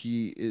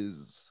he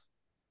is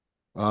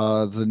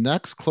the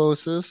next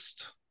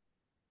closest.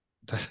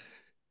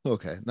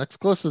 Okay, next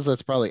closest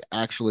that's probably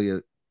actually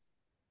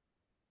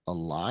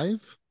alive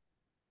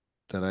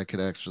that I could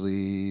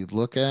actually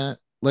look at.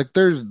 Like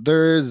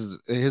there is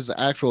his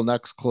actual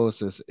next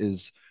closest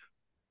is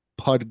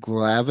Pud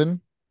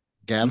Gavin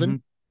Mm-hmm.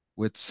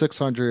 with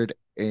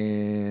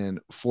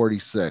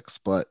 646,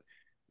 but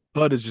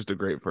Bud is just a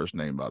great first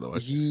name, by the way.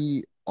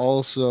 he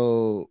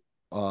also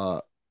uh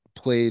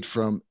played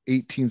from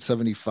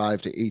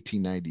 1875 to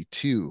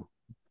 1892.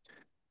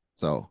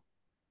 So,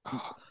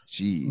 oh,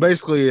 geez.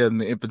 Basically, in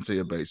the infancy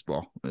of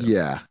baseball. Yeah.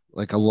 Yeah,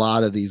 like a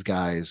lot of these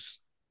guys,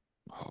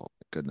 oh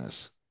my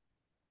goodness.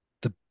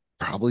 The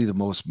Probably the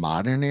most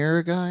modern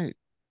era guy.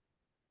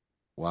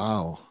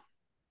 Wow.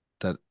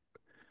 That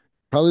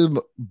probably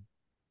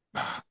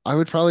I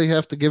would probably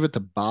have to give it to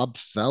Bob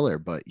Feller,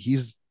 but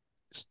he's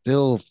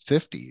still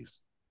 50s.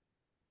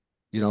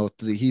 He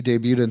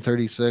debuted in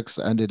 36,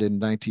 ended in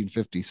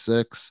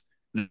 1956,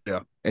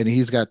 Yeah. and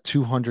he's got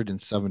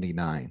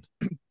 279.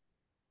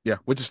 Yeah.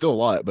 Which is still a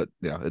lot, but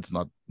yeah, it's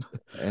not.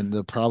 And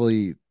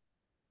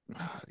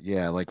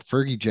yeah, like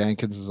Fergie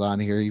Jenkins is on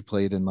here. He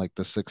played in like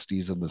the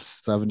 60s and the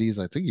 70s.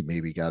 I think he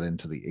maybe got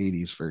into the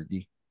 80s,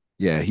 Fergie.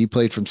 Yeah, he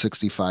played from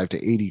 65 to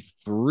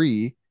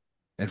 83,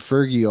 and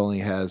Fergie only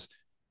has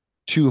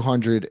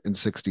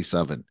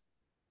 267.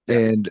 Yeah.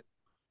 And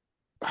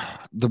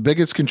the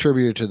biggest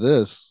contributor to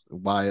this,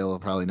 why it'll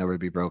probably never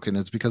be broken,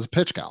 is because of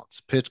pitch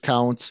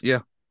counts, Yeah.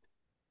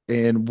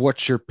 and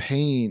what you're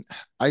paying.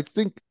 I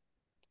think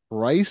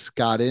Rice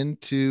got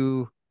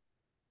into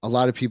a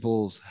lot of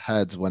people's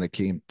heads when it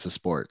came to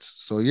sports.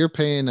 So you're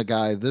paying a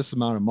guy this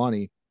amount of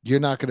money, you're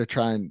not going to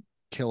try and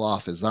kill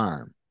off his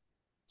arm.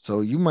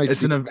 So you might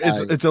see a guy,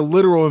 It's a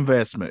literal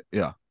investment.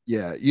 Yeah.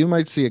 yeah, you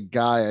might see a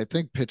guy. I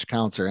think pitch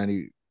counts are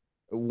any.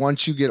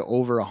 Once you get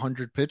over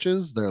 100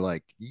 pitches, they're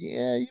like,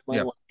 yeah, you might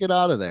Yeah. want to get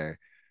out of there.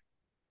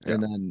 Yeah.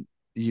 And then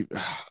you,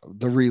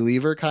 the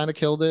reliever kind of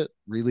killed it.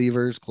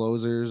 Relievers,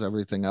 closers,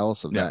 everything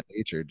else of Yeah. that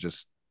nature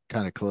just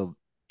kind of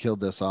killed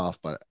this off.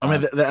 But I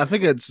mean, I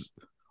think it's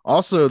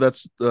also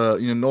that's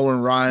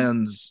Nolan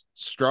Ryan's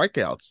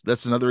strikeouts.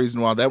 That's another reason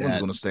why that one's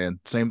that going to stand.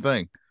 Same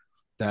thing.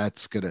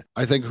 that's gonna.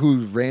 I think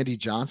who Randy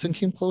Johnson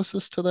came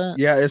closest to that.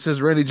 Yeah, it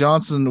says Randy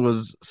Johnson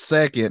was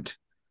second,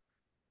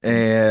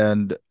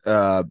 Mm.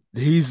 and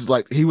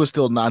he was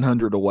still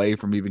 900 away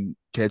from even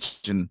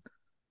catching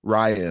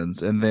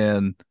Ryan's, and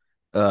then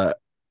uh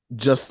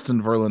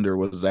Justin Verlander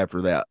was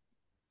after that.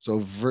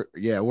 So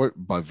yeah,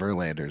 but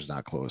Verlander's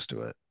not close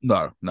to it.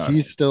 No, no,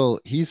 He's still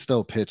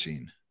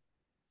pitching.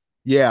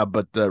 yeah,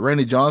 but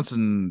Randy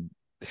Johnson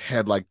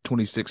had like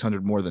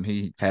 2,600 more than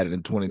he had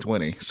in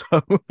 2020.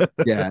 So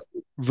Yeah,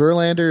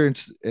 Verlander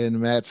and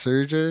Matt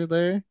Serger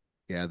there.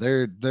 Yeah,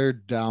 they're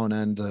down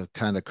end of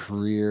kind of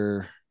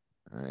career.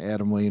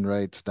 Adam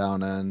Wainwright's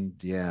down end.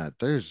 Yeah,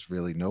 there's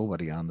really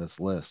nobody on this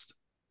list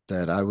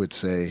that I would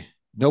say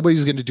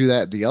nobody's going to do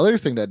that. The other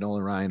thing that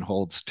Nolan Ryan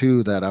holds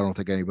too that I don't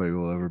think anybody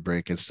will ever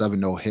break is 7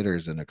 no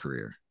hitters in a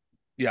career.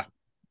 yeah,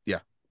 yeah.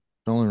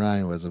 Nolan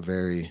Ryan was a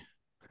very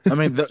I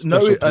mean,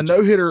 special a pitcher.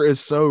 no hitter is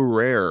so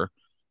rare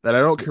that I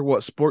don't care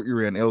what sport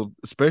you're in.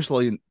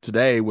 Especially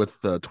today with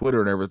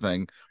Twitter and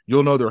everything,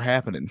 you'll know they're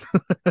happening.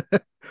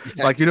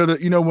 Yeah, Like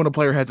that when a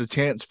player has a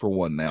chance for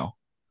one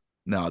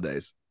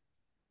nowadays.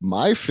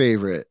 my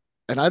favorite,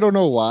 and I don't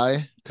know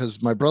why,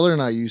 because my brother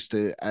and I used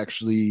to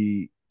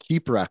actually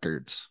keep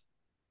records.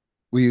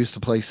 We used to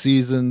play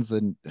seasons,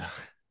 and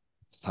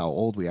that's how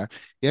old we are.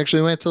 He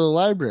actually went to the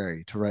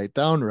library to write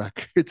down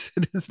records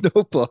in his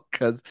notebook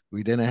because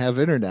we didn't have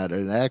internet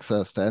and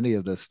access to any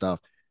of this stuff.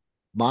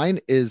 Mine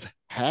is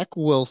Hack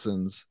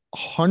Wilson's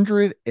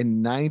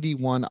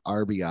 191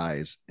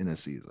 RBIs in a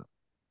season.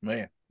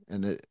 Man.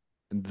 And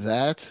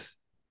that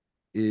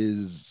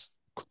is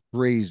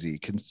crazy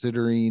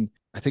considering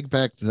I think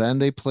back then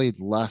they played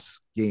less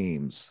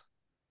games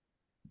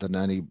than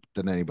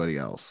anybody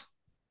else.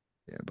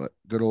 Yeah, but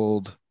good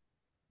old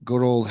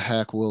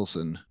Hack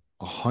Wilson,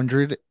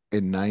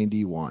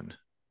 191.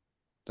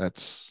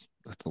 That's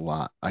a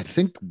lot. I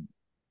think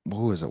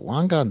what was it?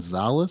 Juan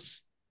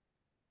Gonzalez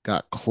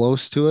got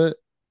close to it,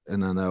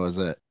 and then that was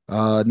it.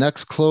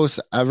 Next close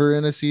ever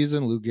in a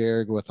season, Lou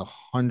Gehrig with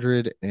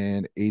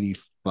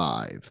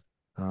 185.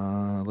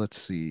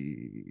 Let's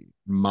see.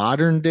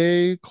 Modern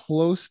day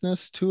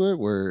closeness to it,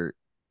 where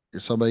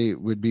somebody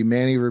would be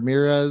Manny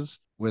Ramirez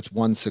with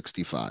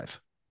 165.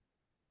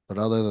 But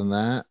other than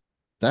that,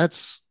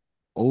 that's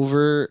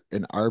over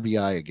an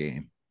RBI a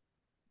game.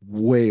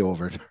 Way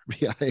over an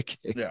RBI a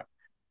game. Yeah.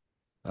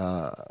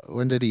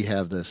 When did he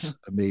have this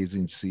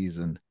amazing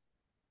season?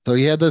 So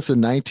he had this in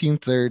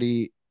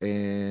 1930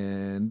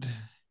 and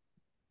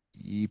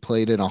he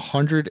played in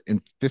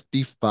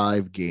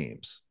 155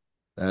 games.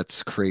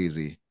 That's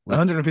crazy.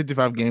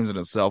 155 games in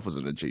itself is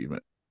an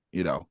achievement.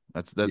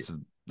 That's Yeah,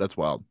 that's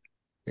wild.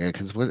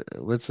 because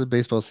what's the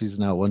baseball season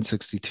now?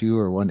 162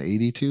 or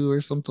 182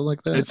 or something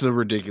like that? It's a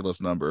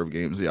ridiculous number of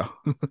games. Yeah.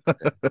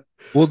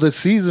 Well, the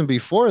season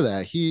before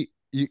that, you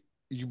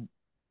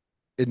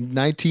in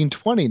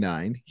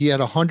 1929, he had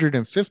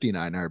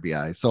 159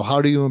 RBIs. So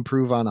how do you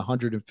improve on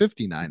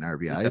 159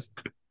 RBIs?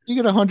 You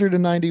get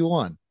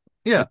 191.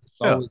 I Yeah. just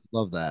Yeah. always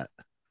love that.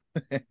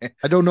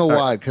 I don't know All right.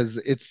 why, because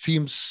it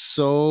seems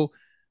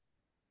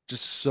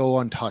just so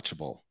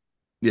untouchable.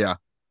 Yeah.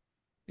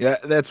 Yeah.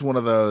 That's one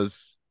of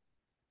those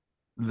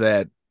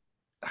that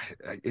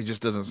it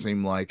just doesn't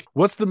seem like.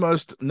 What's the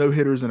most no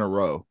hitters in a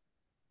row?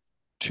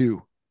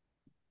 Two.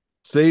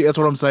 See, that's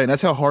what I'm saying.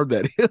 That's how hard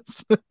that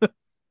is.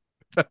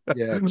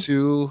 Yeah,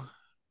 two.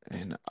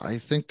 And I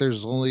think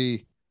there's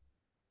only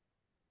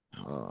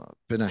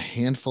been a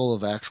handful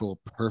of actual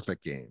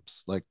perfect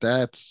games. Like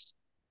that's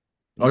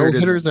Oh, here no it is.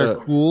 hitters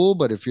are cool,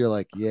 but if you're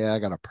like, yeah, I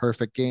got a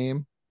perfect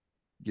game,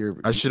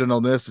 I should have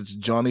known this. It's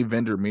Johnny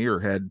Vandermeer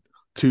had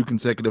 2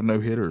 consecutive no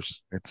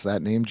hitters. it's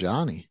that name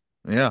Johnny.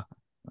 Yeah,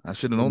 I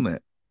should have known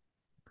that.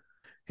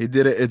 He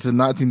did it. It's in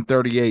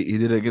 1938. He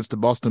did it against the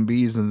Boston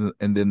Bees and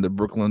then the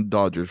Brooklyn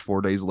Dodgers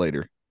 4 days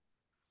later.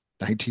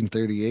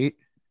 1938.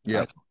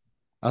 Yeah.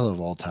 I love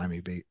all timey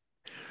bait.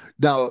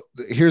 Now,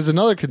 here's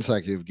another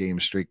consecutive game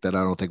streak that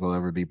I don't think will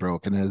ever be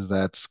broken is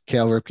that's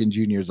Cal Ripken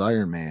Jr.'s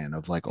Iron Man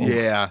of like over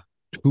Yeah.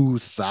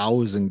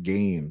 2,000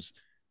 games.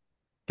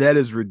 That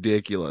is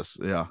ridiculous.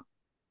 Yeah.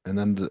 And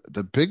then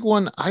the big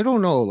one, I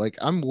don't know. Like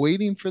I'm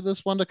waiting for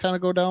this one to kind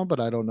of go down, but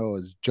I don't know.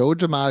 Is Joe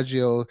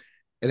DiMaggio,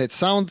 and it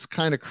sounds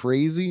kind of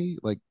crazy,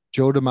 like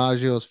Joe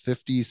DiMaggio's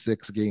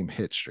 56 game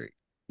hit streak.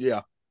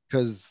 Yeah.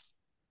 Because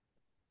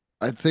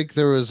I think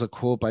there was a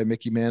quote by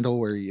Mickey Mantle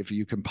where if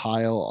you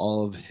compile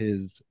all of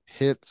his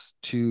hits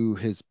to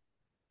his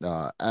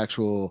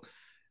actual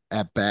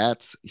at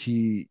bats,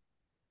 he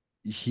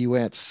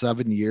went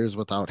 7 years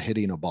without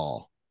hitting a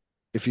ball.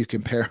 If you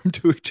compare them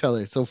to each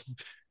other, so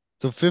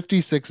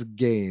 56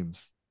 games,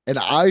 and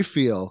I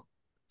feel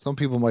some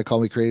people might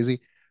call me crazy.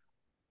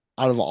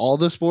 Out of all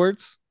the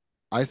sports,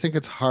 I think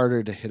it's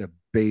harder to hit a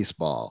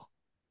baseball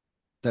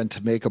than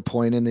to make a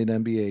point in an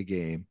NBA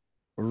game,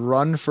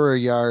 run for a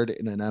yard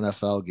in an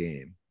NFL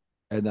game,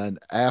 and then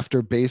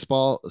after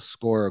baseball,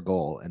 score a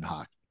goal in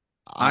hockey.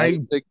 I I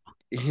think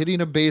hitting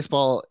a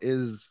baseball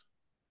is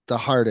the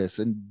hardest.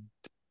 And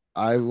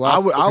I I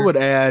watched would I would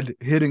add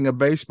hitting a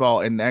baseball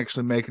and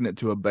actually making it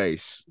to a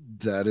base.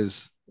 that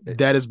is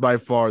That is by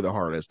far the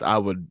hardest. I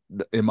would,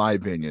 in my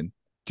opinion.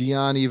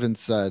 Dion even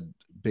said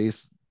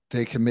base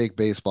they can make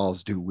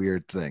baseballs do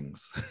weird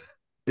things.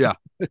 Yeah.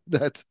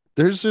 That's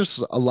there's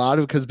just a lot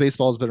of because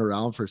baseball's been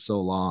around for so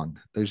long.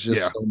 There's just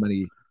Yeah. It's so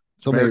many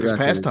America's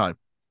records. pastime.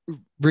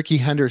 Ricky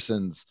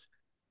Henderson's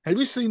Have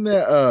you seen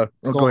that? Oh,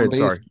 go stolen ahead. base.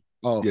 Sorry.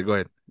 Oh, Yeah, go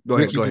ahead. Go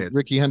ahead.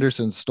 Ricky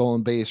Henderson's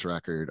stolen base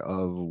record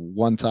of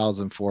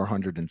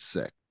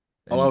 1,406.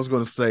 All I And was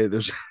going to say,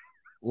 there's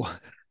what?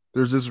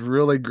 there's this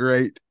really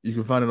great. You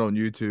can find it on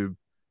YouTube.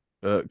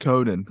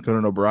 Conan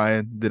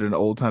O'Brien did an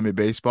old timey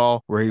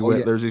baseball where he Oh went.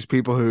 yeah, There's these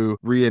people who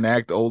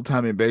reenact old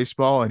timey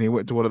baseball, and he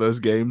went to one of those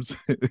games.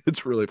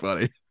 It's really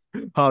funny.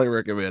 Highly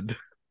recommend.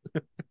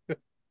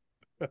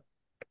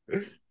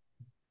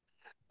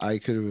 I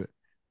could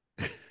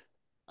have.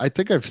 I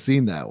think I've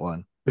seen that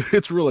one.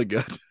 It's really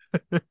good.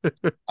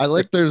 I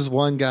like. There's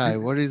one guy.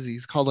 What is he?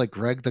 He's called like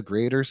Greg the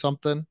Great or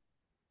something.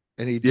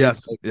 And he did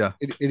Yes. like Yeah.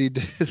 and he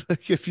did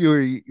like if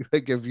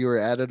you were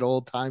at an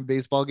old time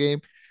baseball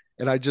game,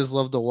 and I just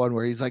love the one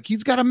where he's like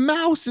he's got a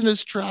mouse in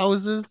his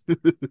trousers.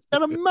 He's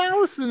got a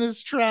mouse in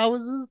his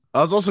trousers.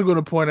 I was also going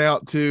to point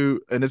out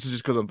too, and this is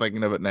just because I'm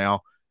thinking of it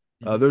now.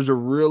 There's a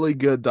really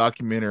good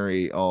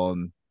documentary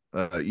on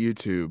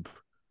YouTube,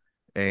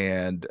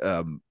 and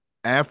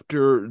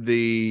after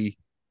the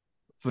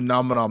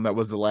phenomenon that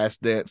was the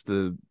Last Dance,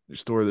 the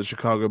story of the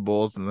Chicago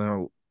Bulls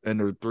and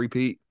their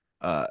three-peat,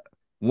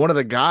 one of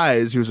the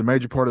guys who was a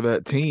major part of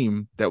that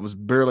team that was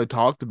barely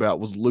talked about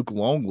was Luke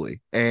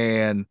Longley.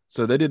 And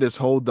so they did this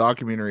whole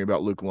documentary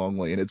about Luke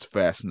Longley, and it's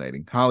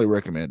fascinating. Highly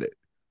recommend it.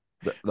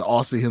 The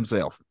Aussie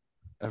himself.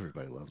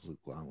 Everybody loves Luke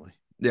Longley.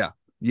 Yeah.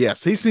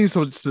 Yes. He seems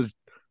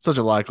such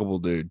a likable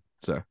dude.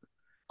 So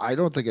I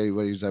don't think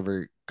anybody's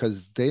ever,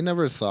 because they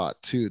never thought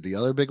too. The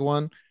other big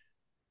one,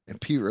 and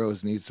Pete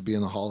Rose needs to be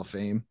in the Hall of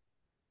Fame,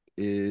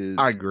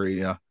 I is agree.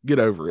 Yeah. Get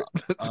over it.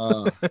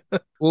 uh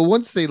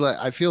well,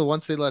 I feel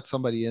once they let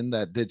somebody in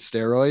that did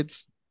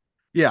steroids,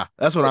 Yeah.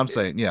 That's what I'm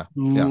saying. Yeah.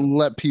 Yeah.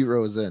 let Pete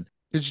Rose in.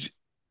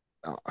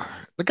 Uh,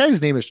 the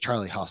guy's name is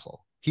Charlie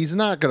Hustle. He's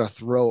not gonna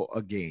throw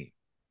a game.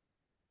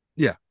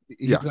 Yeah.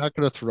 He's Yeah. not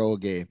gonna throw a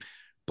game.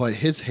 But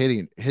his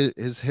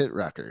hit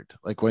record,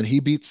 like when he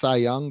beat Cy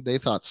Young, they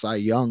thought Cy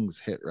Young's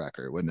hit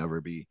record would never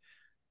be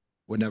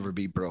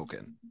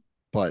broken.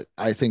 But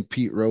I think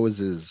Pete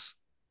Rose's,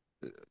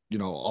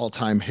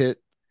 all-time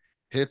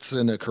hits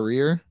in a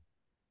career.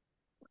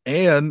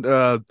 And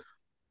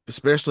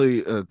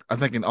especially I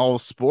think in all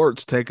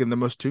sports, taking the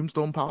most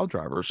tombstone pile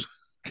drivers.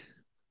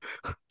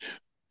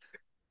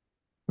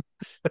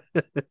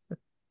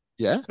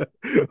 Yeah.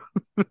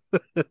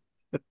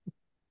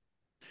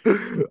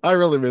 I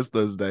really miss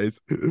those days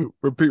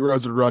where Pete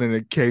Rose would run in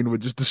and Kane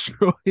would just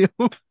destroy him.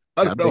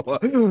 I Yeah, don't know why.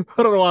 I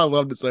don't know why I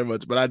loved it so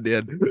much, but I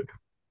did.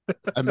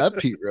 I met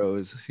Pete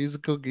Rose. He's a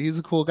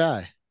cool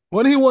guy.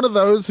 Wasn't he one of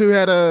those who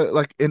had a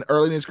like in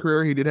early in his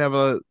career he did have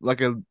a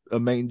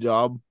main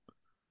job?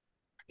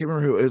 I can't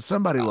remember who it was.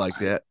 Somebody Uh, like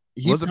that.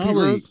 he Was it Pete probably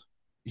Rose?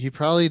 he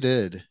probably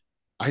did.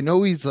 I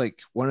know he's like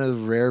one of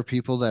the rare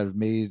people that have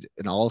made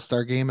an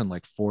all-star game in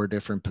like four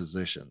different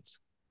positions.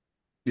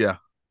 Yeah.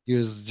 He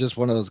was just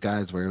one of those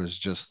guys where it was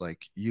just like,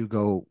 you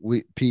go,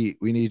 Pete,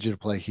 we need you to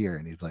play here.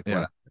 And he's like,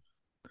 Yeah.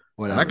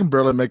 And I whatever. can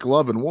barely make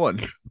love in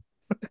one.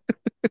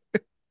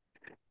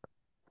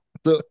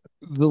 The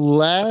the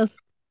last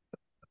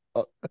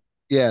uh,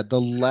 yeah, the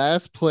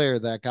last player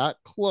that got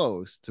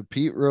close to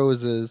Pete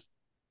Rose's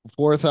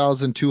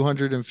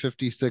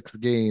 4,256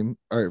 game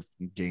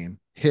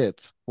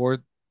hits,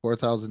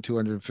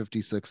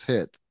 4,256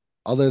 hits,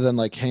 other than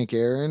like Hank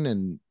Aaron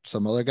and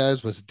some other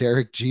guys, was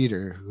Derek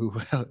Jeter, who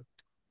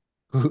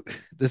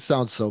this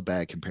sounds so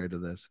bad compared to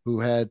this, who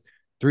had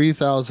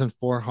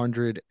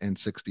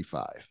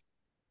 3,465.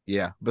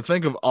 Yeah. But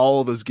think of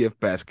all those gift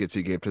baskets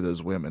he gave to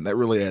those women. That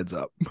really adds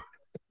up.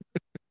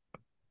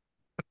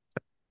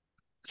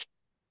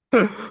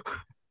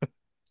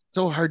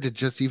 So hard to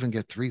just even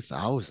get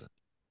 3,000.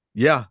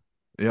 Yeah.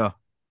 Yeah.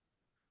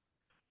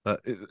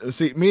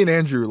 See, me and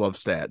Andrew love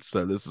stats,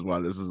 so this is why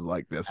this is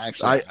like this.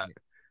 Actually,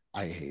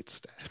 I hate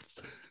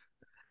stats.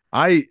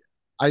 I,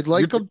 I you're,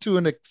 like them to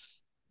an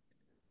ex.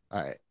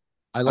 All right.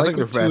 I I like think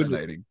they're them to an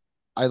fascinating.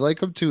 I like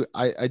them to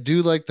I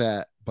do like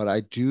that, but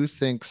I do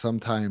think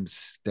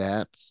sometimes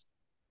stats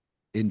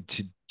in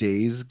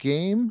today's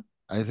game,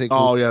 I think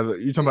Oh yeah,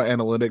 you're talking about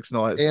analytics and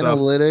all that stuff.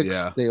 analytics,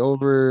 Yeah, they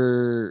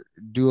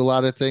overdo a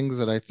lot of things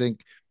that I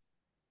think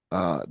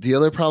the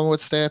other problem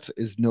with stats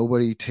is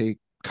nobody take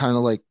kind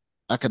of like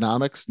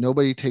economics,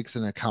 nobody takes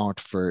an account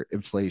for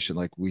inflation,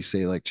 like we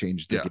say, like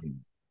change the yeah, game.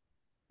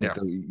 yeah. Like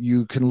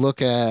you can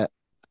look at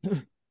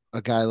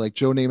a guy like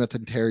Joe Namath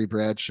and Terry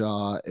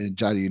Bradshaw and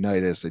Johnny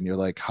Unitas, and you're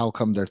like, how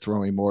come they're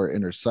throwing more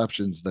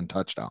interceptions than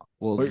touchdowns?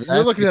 Well, Well,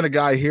 you're looking at a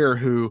guy here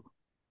who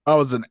I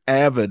was an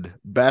avid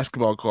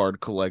basketball card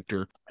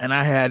collector, and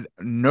I had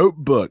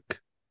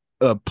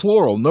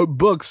plural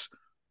notebooks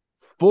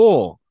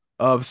full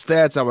of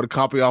stats I would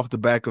copy off the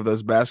back of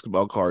those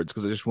basketball cards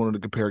because I just wanted to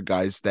compare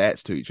guys'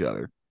 stats to each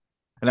other.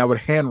 And I would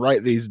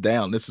handwrite these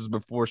down. This is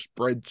before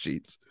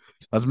spreadsheets.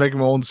 I was making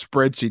my own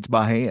spreadsheets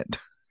by hand.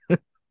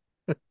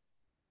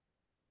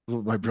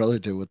 what my brother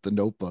did with the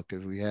notebook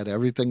is we had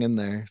everything in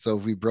there. So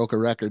if we broke a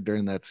record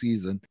during that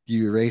season,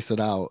 you erase it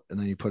out and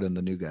then you put in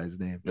the new guy's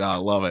name. Yeah, I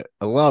love it.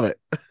 I love it.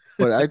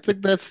 But I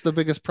think that's the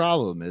biggest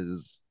problem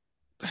is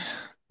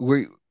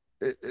we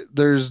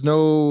there's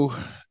no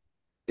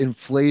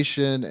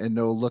inflation and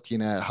no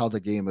looking at how the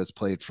game is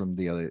played from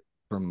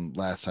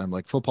last time.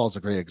 Like football's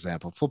a great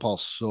example.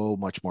 Football's so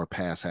much more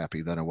pass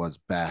happy than it was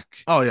back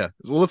Oh yeah.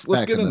 Well, let's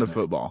back get in the into day.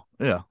 football.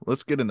 Yeah,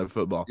 let's get into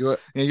football. You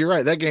And you're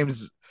right. That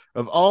game's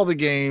of all the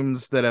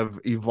games that have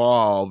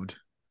evolved,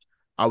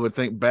 I would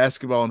think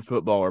basketball and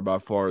football are by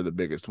far the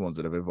biggest ones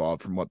that have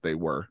evolved from what they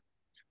were.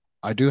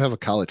 I do have a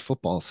college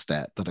football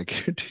stat that I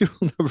guarantee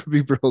will never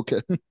be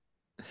broken.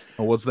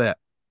 Oh, what's that?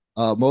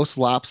 Most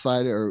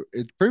lopsided, or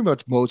it's pretty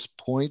much most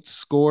points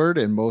scored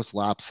and most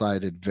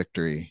lopsided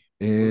victory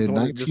Was it in the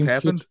one that just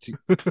happened?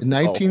 1960. In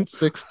Oh,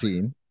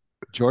 1916,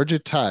 Georgia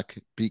Tech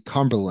beat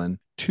Cumberland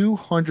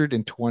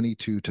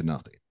 222 to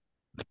nothing.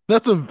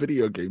 that's a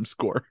video game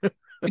score.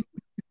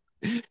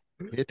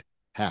 It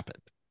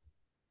happened.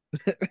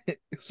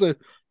 So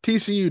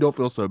TCU don't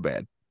feel so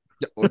bad.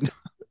 Yeah, well,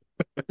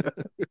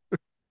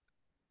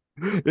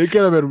 It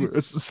could have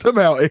been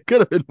somehow it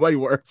could have been way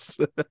worse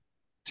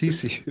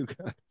TCU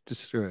got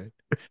destroyed.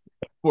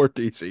 for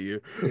TCU.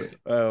 Yeah.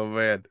 Oh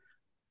man.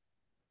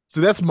 See,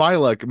 that's my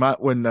luck.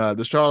 When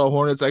the Charlotte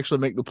Hornets actually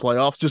make the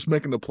playoffs, just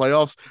making the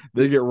playoffs,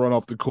 they get run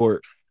off the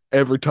court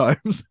every time.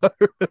 So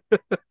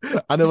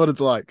I know what it's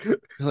like. You're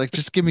like,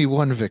 just give me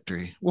one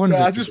victory. One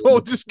Yeah, I victory. just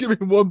won't just give me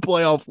one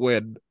playoff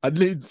win. I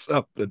need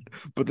something,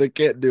 but they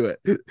can't do it.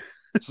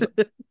 So,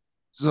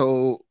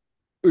 so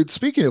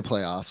speaking of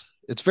playoffs,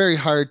 it's very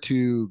hard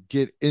to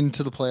get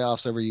into the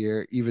playoffs every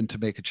year, even to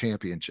make a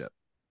championship.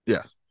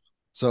 Yes.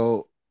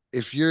 So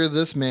if you're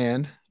this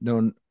man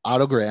known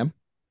Otto Graham,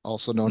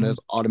 also known Mhm. as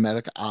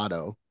Automatic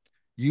Otto,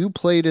 you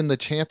played in the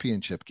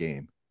championship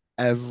game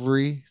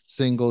every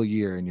single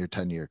year in your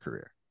 10-year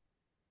career.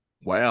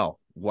 Wow.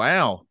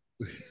 Wow.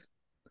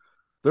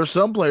 There's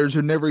some players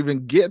who never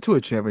even get to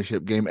a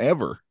championship game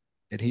ever.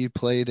 And he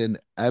played in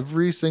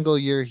every single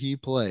year he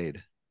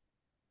played.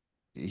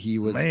 He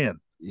was Man.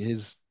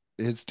 his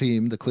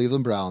team, the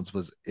Cleveland Browns,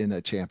 was in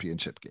a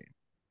championship game.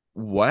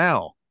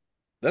 Wow.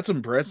 That's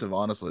impressive,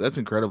 honestly. That's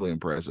incredibly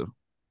impressive.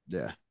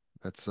 Yeah.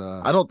 That's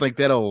I don't think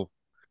that'll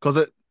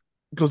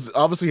because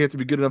obviously you have to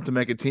be good enough to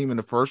make a team in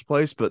the first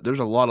place, but there's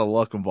a lot of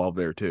luck involved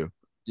there too.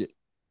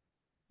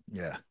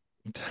 yeah.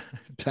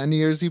 10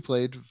 years he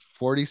played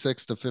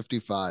 46 to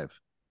 55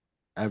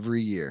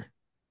 every year.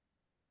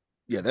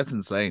 Yeah, that's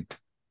insane.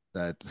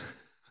 That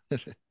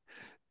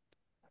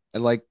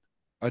and like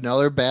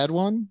another bad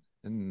one,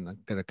 and I'm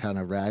gonna kind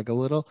of rag a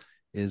little,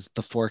 is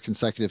the 4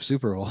 consecutive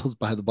Super Bowls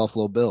by the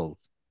Buffalo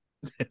Bills.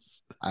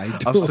 Yes. I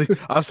I've don't seen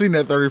I've seen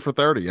that 30 for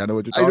 30. I know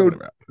what you're I talking don't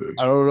about.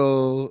 I don't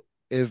know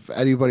if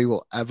anybody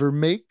will ever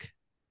make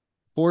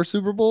 4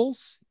 Super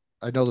Bowls.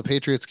 I know the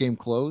Patriots came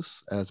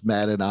close as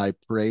Matt and I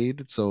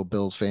prayed so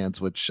Bills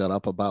fans would shut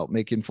up about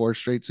making 4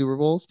 straight Super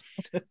Bowls.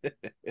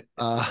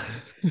 Uh,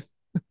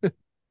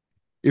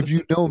 if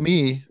you know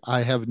me,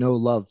 I have no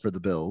love for the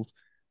Bills.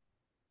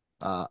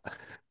 Uh,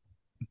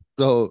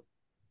 so,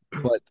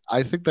 but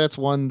I think that's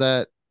one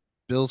that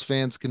Bills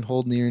fans can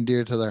hold near and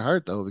dear to their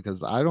heart, though,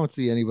 because I don't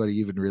see anybody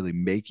even really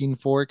making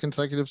 4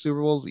 consecutive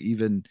Super Bowls.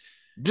 Even,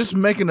 Just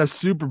making a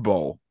Super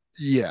Bowl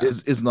yeah,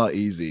 is not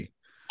easy.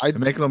 I And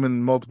making them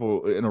in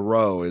multiple in a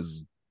row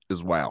is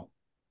wow.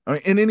 I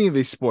mean, in any of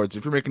these sports,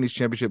 if you're making these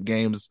championship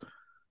games,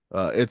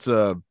 it's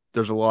a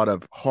there's a lot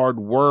of hard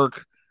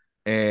work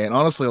and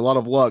honestly a lot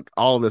of luck.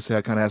 All of this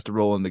kind of has to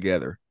roll in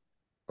together.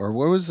 or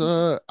what was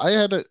I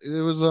had it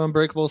was an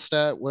unbreakable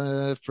stat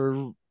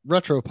for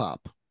retro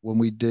pop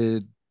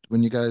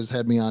when you guys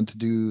had me on to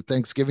do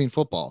Thanksgiving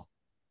football.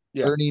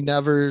 Yeah, Ernie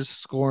Nevers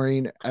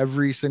scoring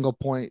every single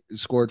point,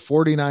 scored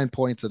 49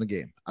 points in a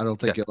game. I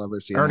don't yeah. think you'll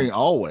ever see him. Ernie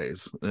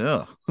always,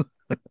 yeah.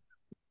 I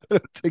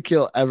don't think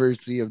you'll ever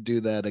see him do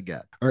that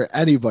again, or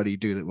anybody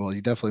do that. Well,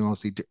 you definitely won't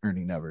see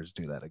Ernie Nevers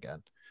do that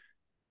again.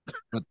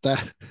 But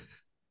that,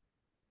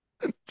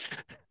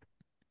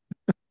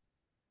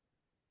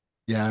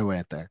 yeah, I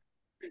went there.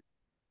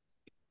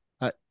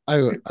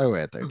 I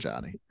went there,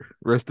 Johnny.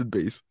 Rest in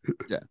peace.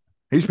 Yeah,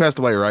 He's passed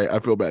away, right? I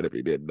feel bad if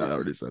he didn't. I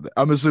already said that.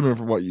 I'm assuming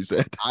from what you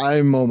said.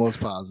 I'm almost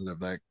positive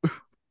that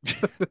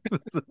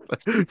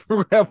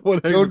We're gonna have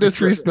one heck no of a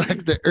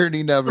disrespect to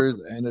Ernie Nevers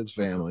and his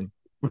family.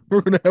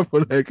 we're gonna have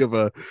one heck of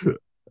a.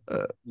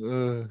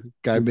 Uh,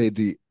 Guy made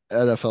the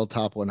NFL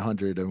top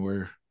 100,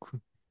 and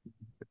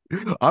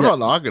I'm yeah, not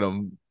knocking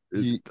him.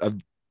 he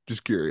I'm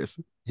just curious.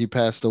 he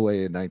passed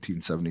away in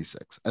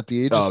 1976 at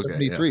the age of Oh, okay,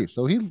 yeah. 73.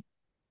 So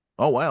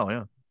Oh, wow,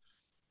 yeah.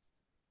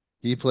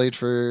 he played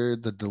for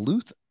the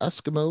Duluth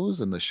Eskimos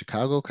and the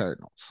Chicago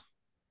Cardinals.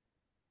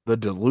 The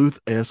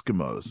Duluth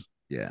Eskimos.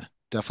 Yeah,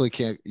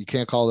 definitely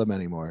can't call them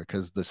anymore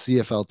because the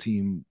CFL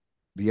team,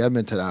 the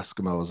Edmonton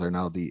Eskimos, are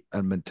now the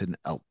Edmonton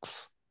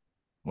Elks.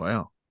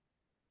 Wow,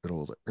 Good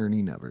old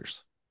Ernie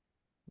Nevers.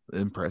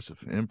 impressive,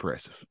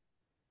 impressive.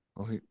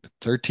 Well,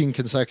 13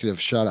 consecutive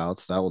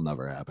shutouts. That will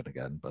never happen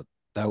again, but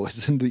that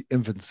was in the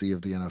infancy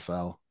of the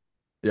NFL.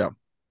 Yeah,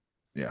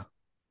 yeah.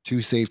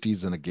 2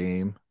 safeties in a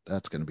game.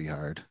 That's going to be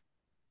hard.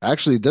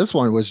 Actually, this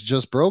one was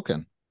just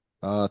broken.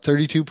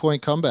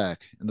 32-point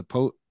comeback in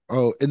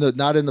the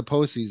not in the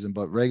postseason,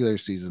 but regular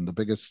season.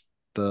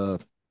 The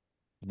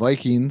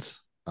Vikings.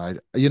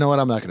 You know what?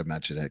 I'm not going to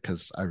mention it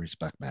because I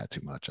respect Matt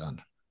too much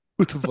on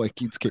who the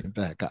Vikings came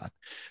back on.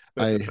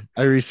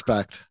 I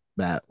respect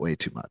Matt way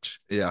too much.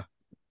 Yeah,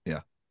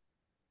 yeah.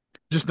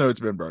 Just know it's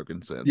been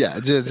broken since. Yeah,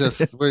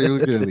 just we're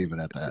gonna leave it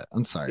at that.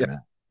 I'm sorry, Yeah.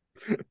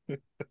 Matt.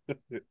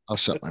 I'll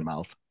shut my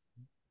mouth.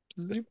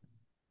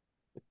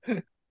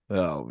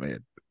 Oh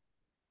man.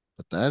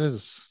 But that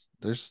is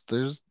there's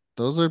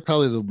those are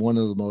probably one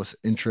of the most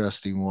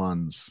interesting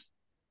ones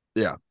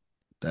Yeah,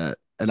 that,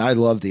 and I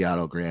love the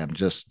Otto Graham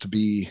just to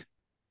be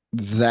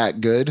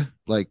that good.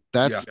 Like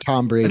yeah. that's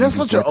Tom And Brady that's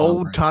such an before Tom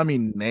old Brady. timey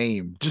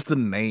name. Just the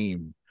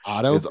name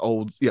Otto, is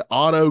old. Yeah,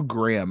 Otto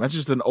Graham. That's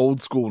just an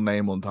old school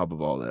name on top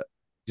of all that.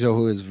 you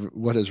know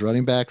what his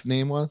running back's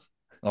name was?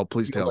 Oh,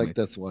 please You'll tell like me.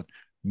 this one.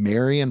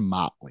 Marion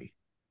Motley.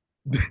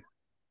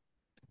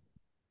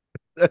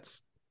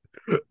 That's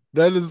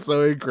that is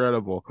so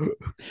incredible.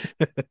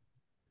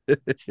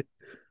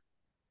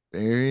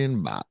 Marion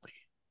Motley.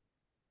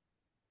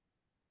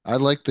 I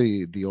like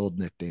the old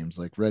nicknames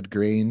like Red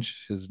Grange.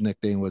 His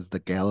nickname was the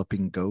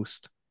Galloping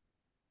Ghost.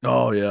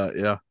 Oh yeah,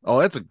 yeah. Oh,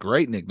 that's a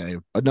great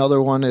nickname.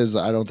 Another one is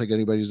I don't think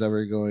anybody's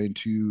ever going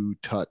to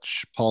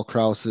touch Paul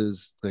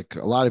Krause's. Like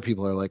a lot of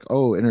people are like,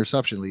 oh,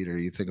 interception leader.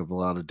 You think of a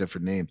lot of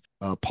different names.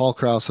 Paul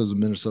Krause of the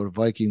Minnesota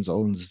Vikings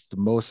owns the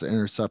most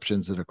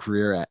interceptions in a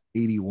career at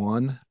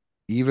 81.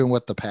 Even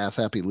with the pass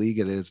happy league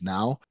it is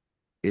now,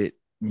 it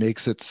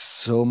makes it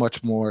so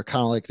much more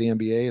kind of like the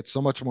NBA. It's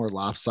so much more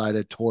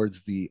lopsided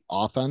towards the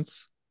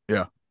offense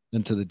Yeah.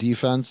 than to the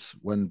defense.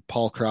 When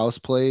Paul Krause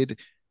played,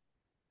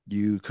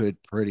 you could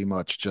pretty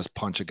much just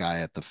punch a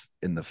guy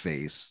in the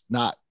face.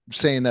 Not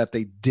saying that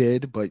they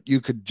did, but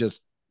you could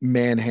just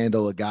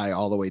manhandle a guy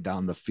all the way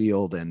down the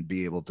field and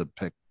be able to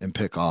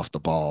pick off the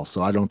ball.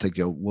 So I don't think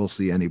we'll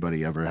see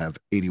anybody ever have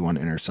 81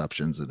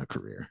 interceptions in a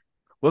career.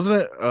 Wasn't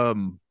it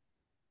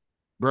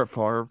Brett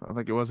Favre? I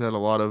think it was had a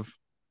lot of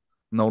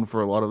known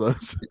for a lot of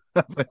those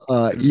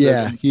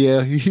Yeah, interceptions.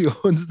 yeah, he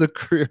owns the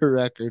career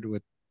record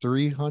with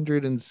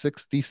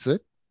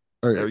 366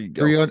 There or you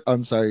go. 300,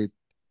 I'm sorry,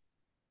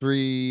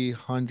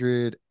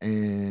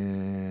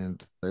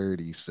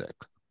 336.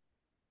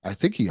 I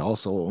think he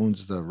also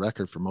owns the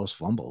record for most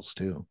fumbles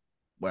too.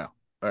 Wow.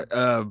 All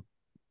right.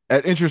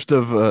 At interest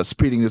of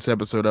speeding this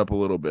episode up a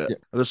little bit, Yeah,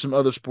 there's some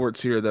other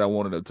sports here that I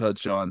wanted to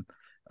touch on.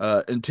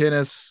 In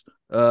tennis,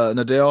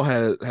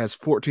 Nadal has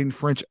 14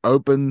 French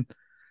Open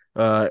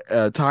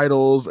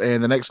titles,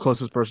 and the next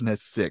closest person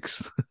has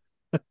 6.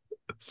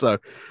 So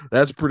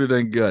that's pretty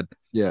dang good.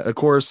 yeah, Of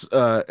course,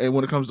 and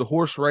when it comes to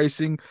horse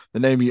racing, the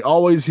name you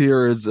always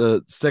hear is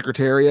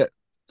Secretariat,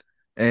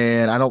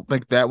 and I don't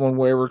think that one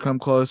will ever come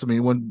close. I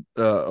mean, when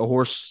a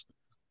horse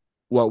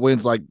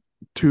wins like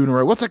 2 in a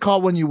row, what's it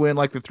called when you win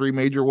like the 3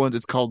 major ones?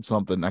 It's called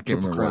something. I can't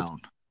Triple remember what it's. Crown.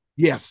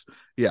 Yes,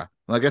 yeah,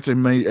 like that's a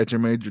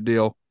major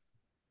deal.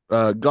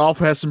 Golf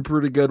has some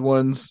pretty good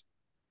ones.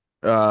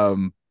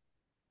 Um,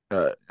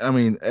 I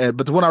mean,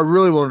 but the one I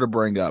really wanted to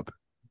bring up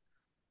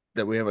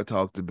that we haven't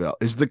talked about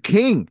is the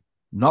king,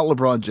 not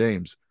LeBron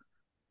James.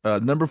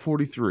 Number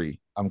 43,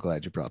 I'm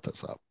glad you brought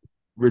this up.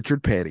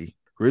 Richard Petty.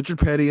 Richard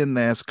Petty in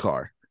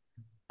NASCAR.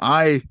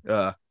 A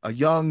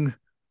young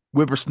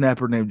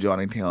whippersnapper named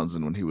Johnny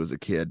Townsend when he was a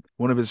kid.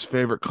 One of his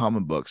favorite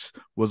comic books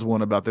was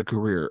one about the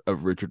career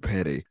of Richard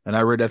Petty. And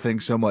I read that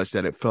thing so much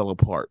that it fell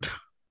apart.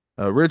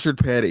 Richard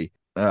Petty,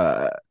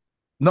 not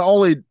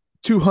only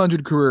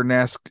 200 career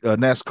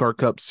NASCAR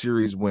Cup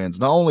Series wins,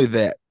 not only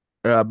that,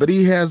 but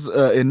he has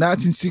in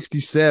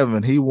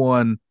 1967 he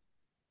won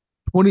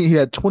 20. He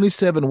had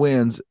 27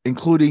 wins,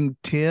 including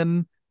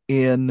 10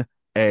 in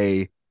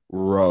a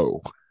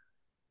row.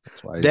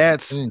 That's why he's the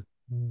That's king.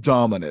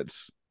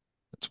 dominance.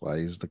 That's why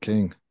he's the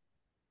king.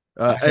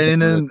 I had to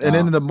And do it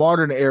in now. the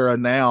modern era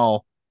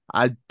now,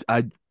 I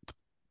I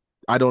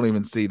I don't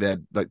even see that,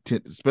 like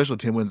 10, especially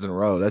 10 wins in a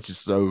row. That's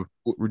just so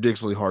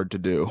ridiculously hard to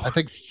do. I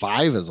think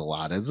 5 is a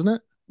lot, isn't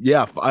it?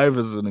 Yeah, 5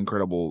 is an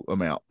incredible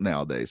amount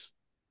nowadays.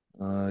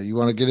 You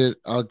want to get it?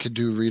 I could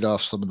read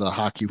off some of the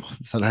hockey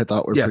ones that I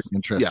thought were pretty Yes, yeah,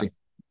 interesting. yeah.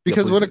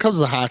 Because Please when it do. comes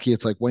to hockey,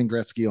 it's like Wayne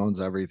Gretzky owns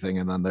everything,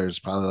 and then there's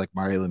probably like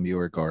Mario Lemieux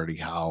or Gordie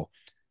Howe,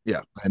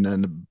 Yeah, and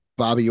then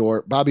Bobby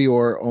Orr. Bobby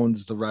Orr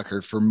owns the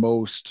record for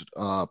most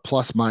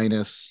plus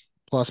minus.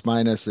 Plus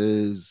minus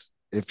is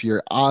if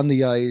you're on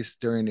the ice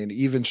during an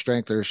even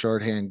strength or a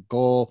shorthand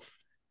goal,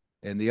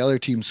 and the other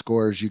team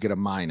scores, you get a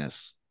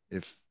minus.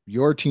 If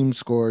your team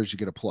scores, you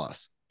get a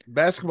plus.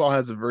 basketball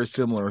has a very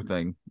similar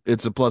thing.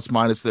 It's a plus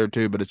minus there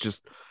too, but it's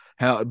just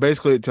how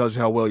basically it tells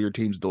you how well your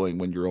team's doing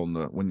when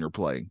you're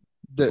playing.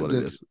 That's what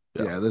it This, is.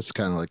 Yeah, yeah, this is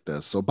kind of like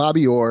this. So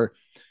Bobby Orr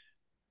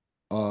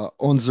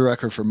owns the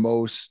record for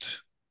most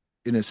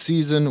in a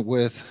season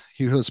with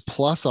he was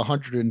plus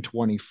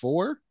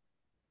 124,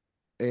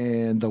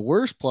 and the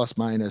worst plus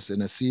minus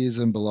in a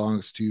season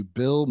belongs to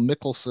Bill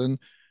Mickelson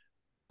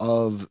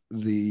of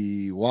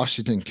the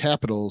Washington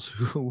Capitals,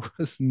 who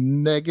was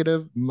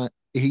negative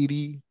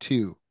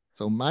 82.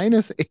 So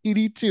minus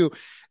 82,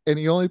 and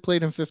he only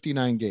played in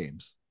 59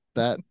 games.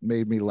 That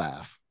made me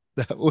laugh.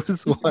 That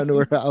was one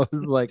where I was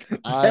like,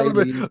 I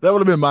need. that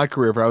would have been my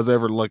career if I was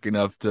ever lucky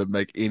enough to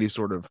make any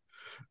sort of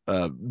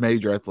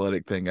major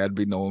athletic thing. I'd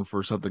be known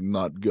for something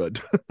not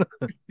good.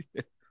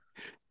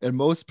 And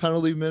most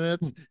penalty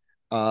minutes.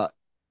 Uh,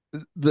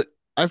 the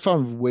I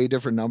found way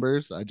different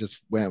numbers. I just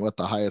went with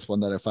the highest one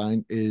that I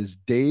find is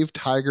Dave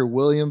Tiger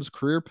Williams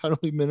career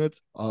penalty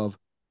minutes of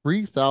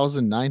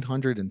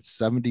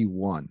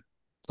 3,971.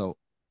 So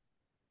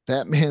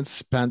that man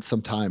spent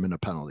some time in a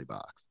penalty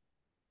box.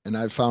 And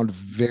I found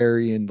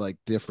varying like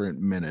different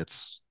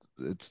minutes.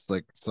 It's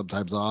like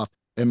sometimes off.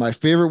 And my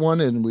favorite one,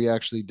 and we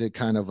actually did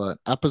kind of an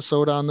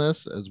episode on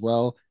this as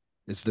well,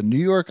 is the New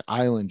York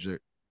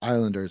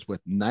Islanders with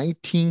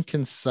 19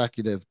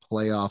 consecutive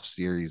playoff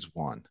series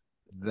won.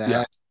 Yeah, That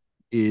that's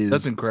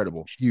is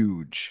incredible.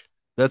 huge.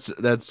 That's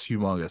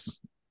humongous.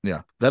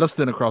 Yeah, that'll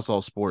stand across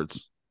all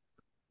sports.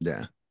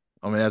 Yeah.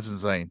 I mean, that's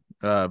insane.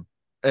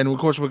 And of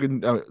course we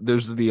can.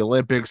 There's the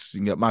Olympics.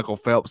 You got Michael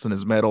Phelps and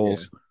his Yeah.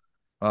 medals.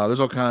 There's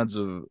all kinds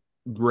of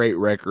great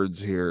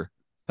records here.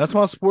 That's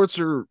why sports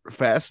are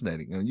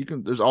fascinating.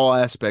 And there's all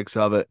aspects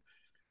of it,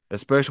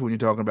 especially when you're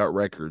talking about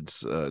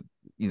records.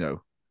 You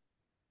know,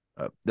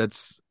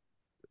 That's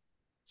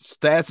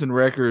stats and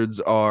records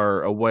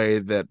are a way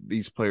that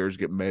these players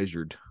get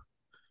measured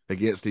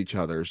against each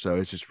other. So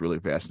it's just really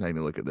fascinating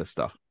to look at this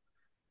stuff.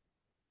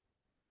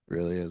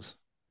 Really is.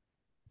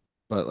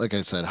 But like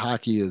I said,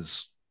 hockey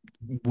is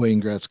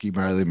Wayne Gretzky,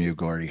 Marley Mew,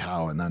 Gordie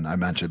Howe, and then I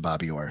mentioned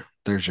Bobby Orr.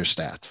 There's your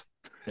stats.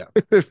 Yeah.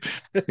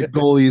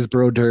 Goalies,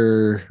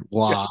 Brodeur,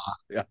 Waugh,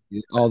 Yeah.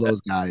 all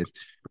those guys.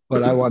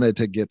 But I wanted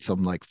to get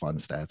some like fun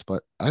stats.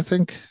 But I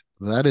think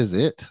that is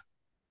it.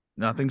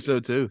 No, I think so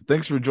too.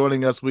 Thanks for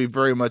joining us. We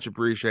very much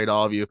appreciate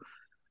all of you.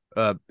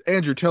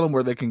 Andrew, tell them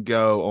where they can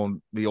go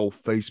on the old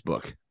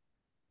Facebook.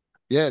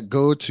 Yeah,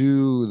 go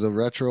to the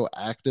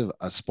Retroactive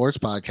Sports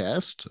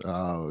Podcast.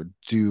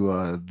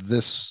 Do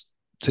this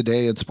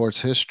today in sports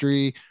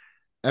history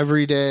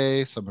every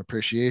day, some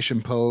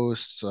appreciation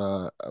posts,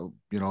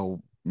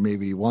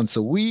 maybe once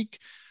a week.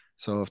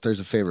 So if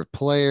there's a favorite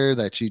player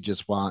that you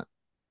just want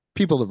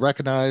people to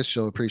recognize,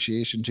 show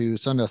appreciation to,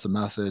 send us a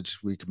message.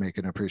 We can make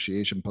an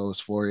appreciation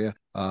post for you.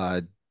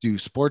 Do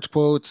sports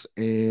quotes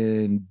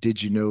and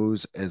did you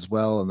knows as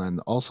well, and then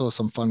also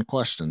some fun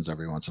questions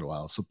every once in a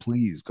while. So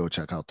please go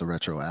check out the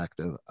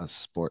Retroactive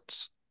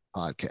Sports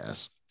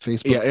Podcast.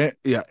 Facebook.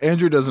 Yeah.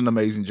 Andrew does an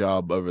amazing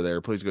job over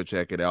there. Please go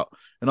check it out.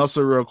 And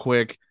also, real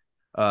quick,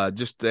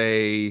 just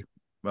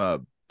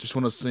just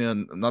want to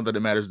send, not that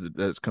it matters that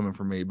it's coming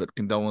from me, but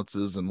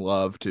condolences and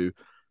love to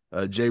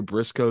Jay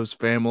Briscoe's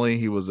family.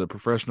 He was a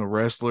professional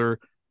wrestler,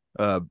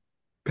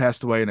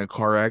 passed away in a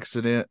car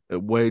accident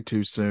way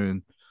too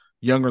soon,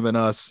 younger than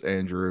us,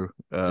 Andrew.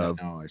 I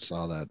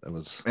saw that. It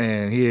was,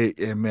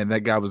 And man,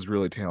 that guy was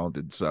really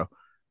talented. So,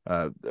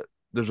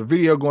 there's a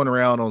video going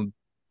around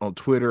on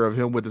Twitter of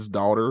him with his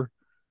daughter,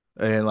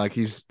 and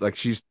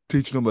she's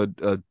teaching him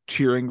a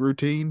cheering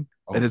routine.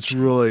 And it's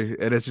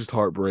just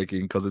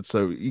heartbreaking because it's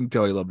so, you can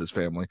tell he loved his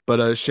family.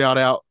 But shout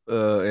out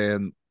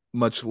and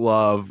much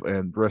love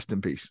and rest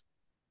in peace.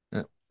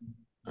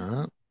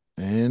 yeah.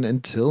 And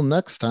until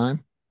next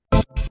time.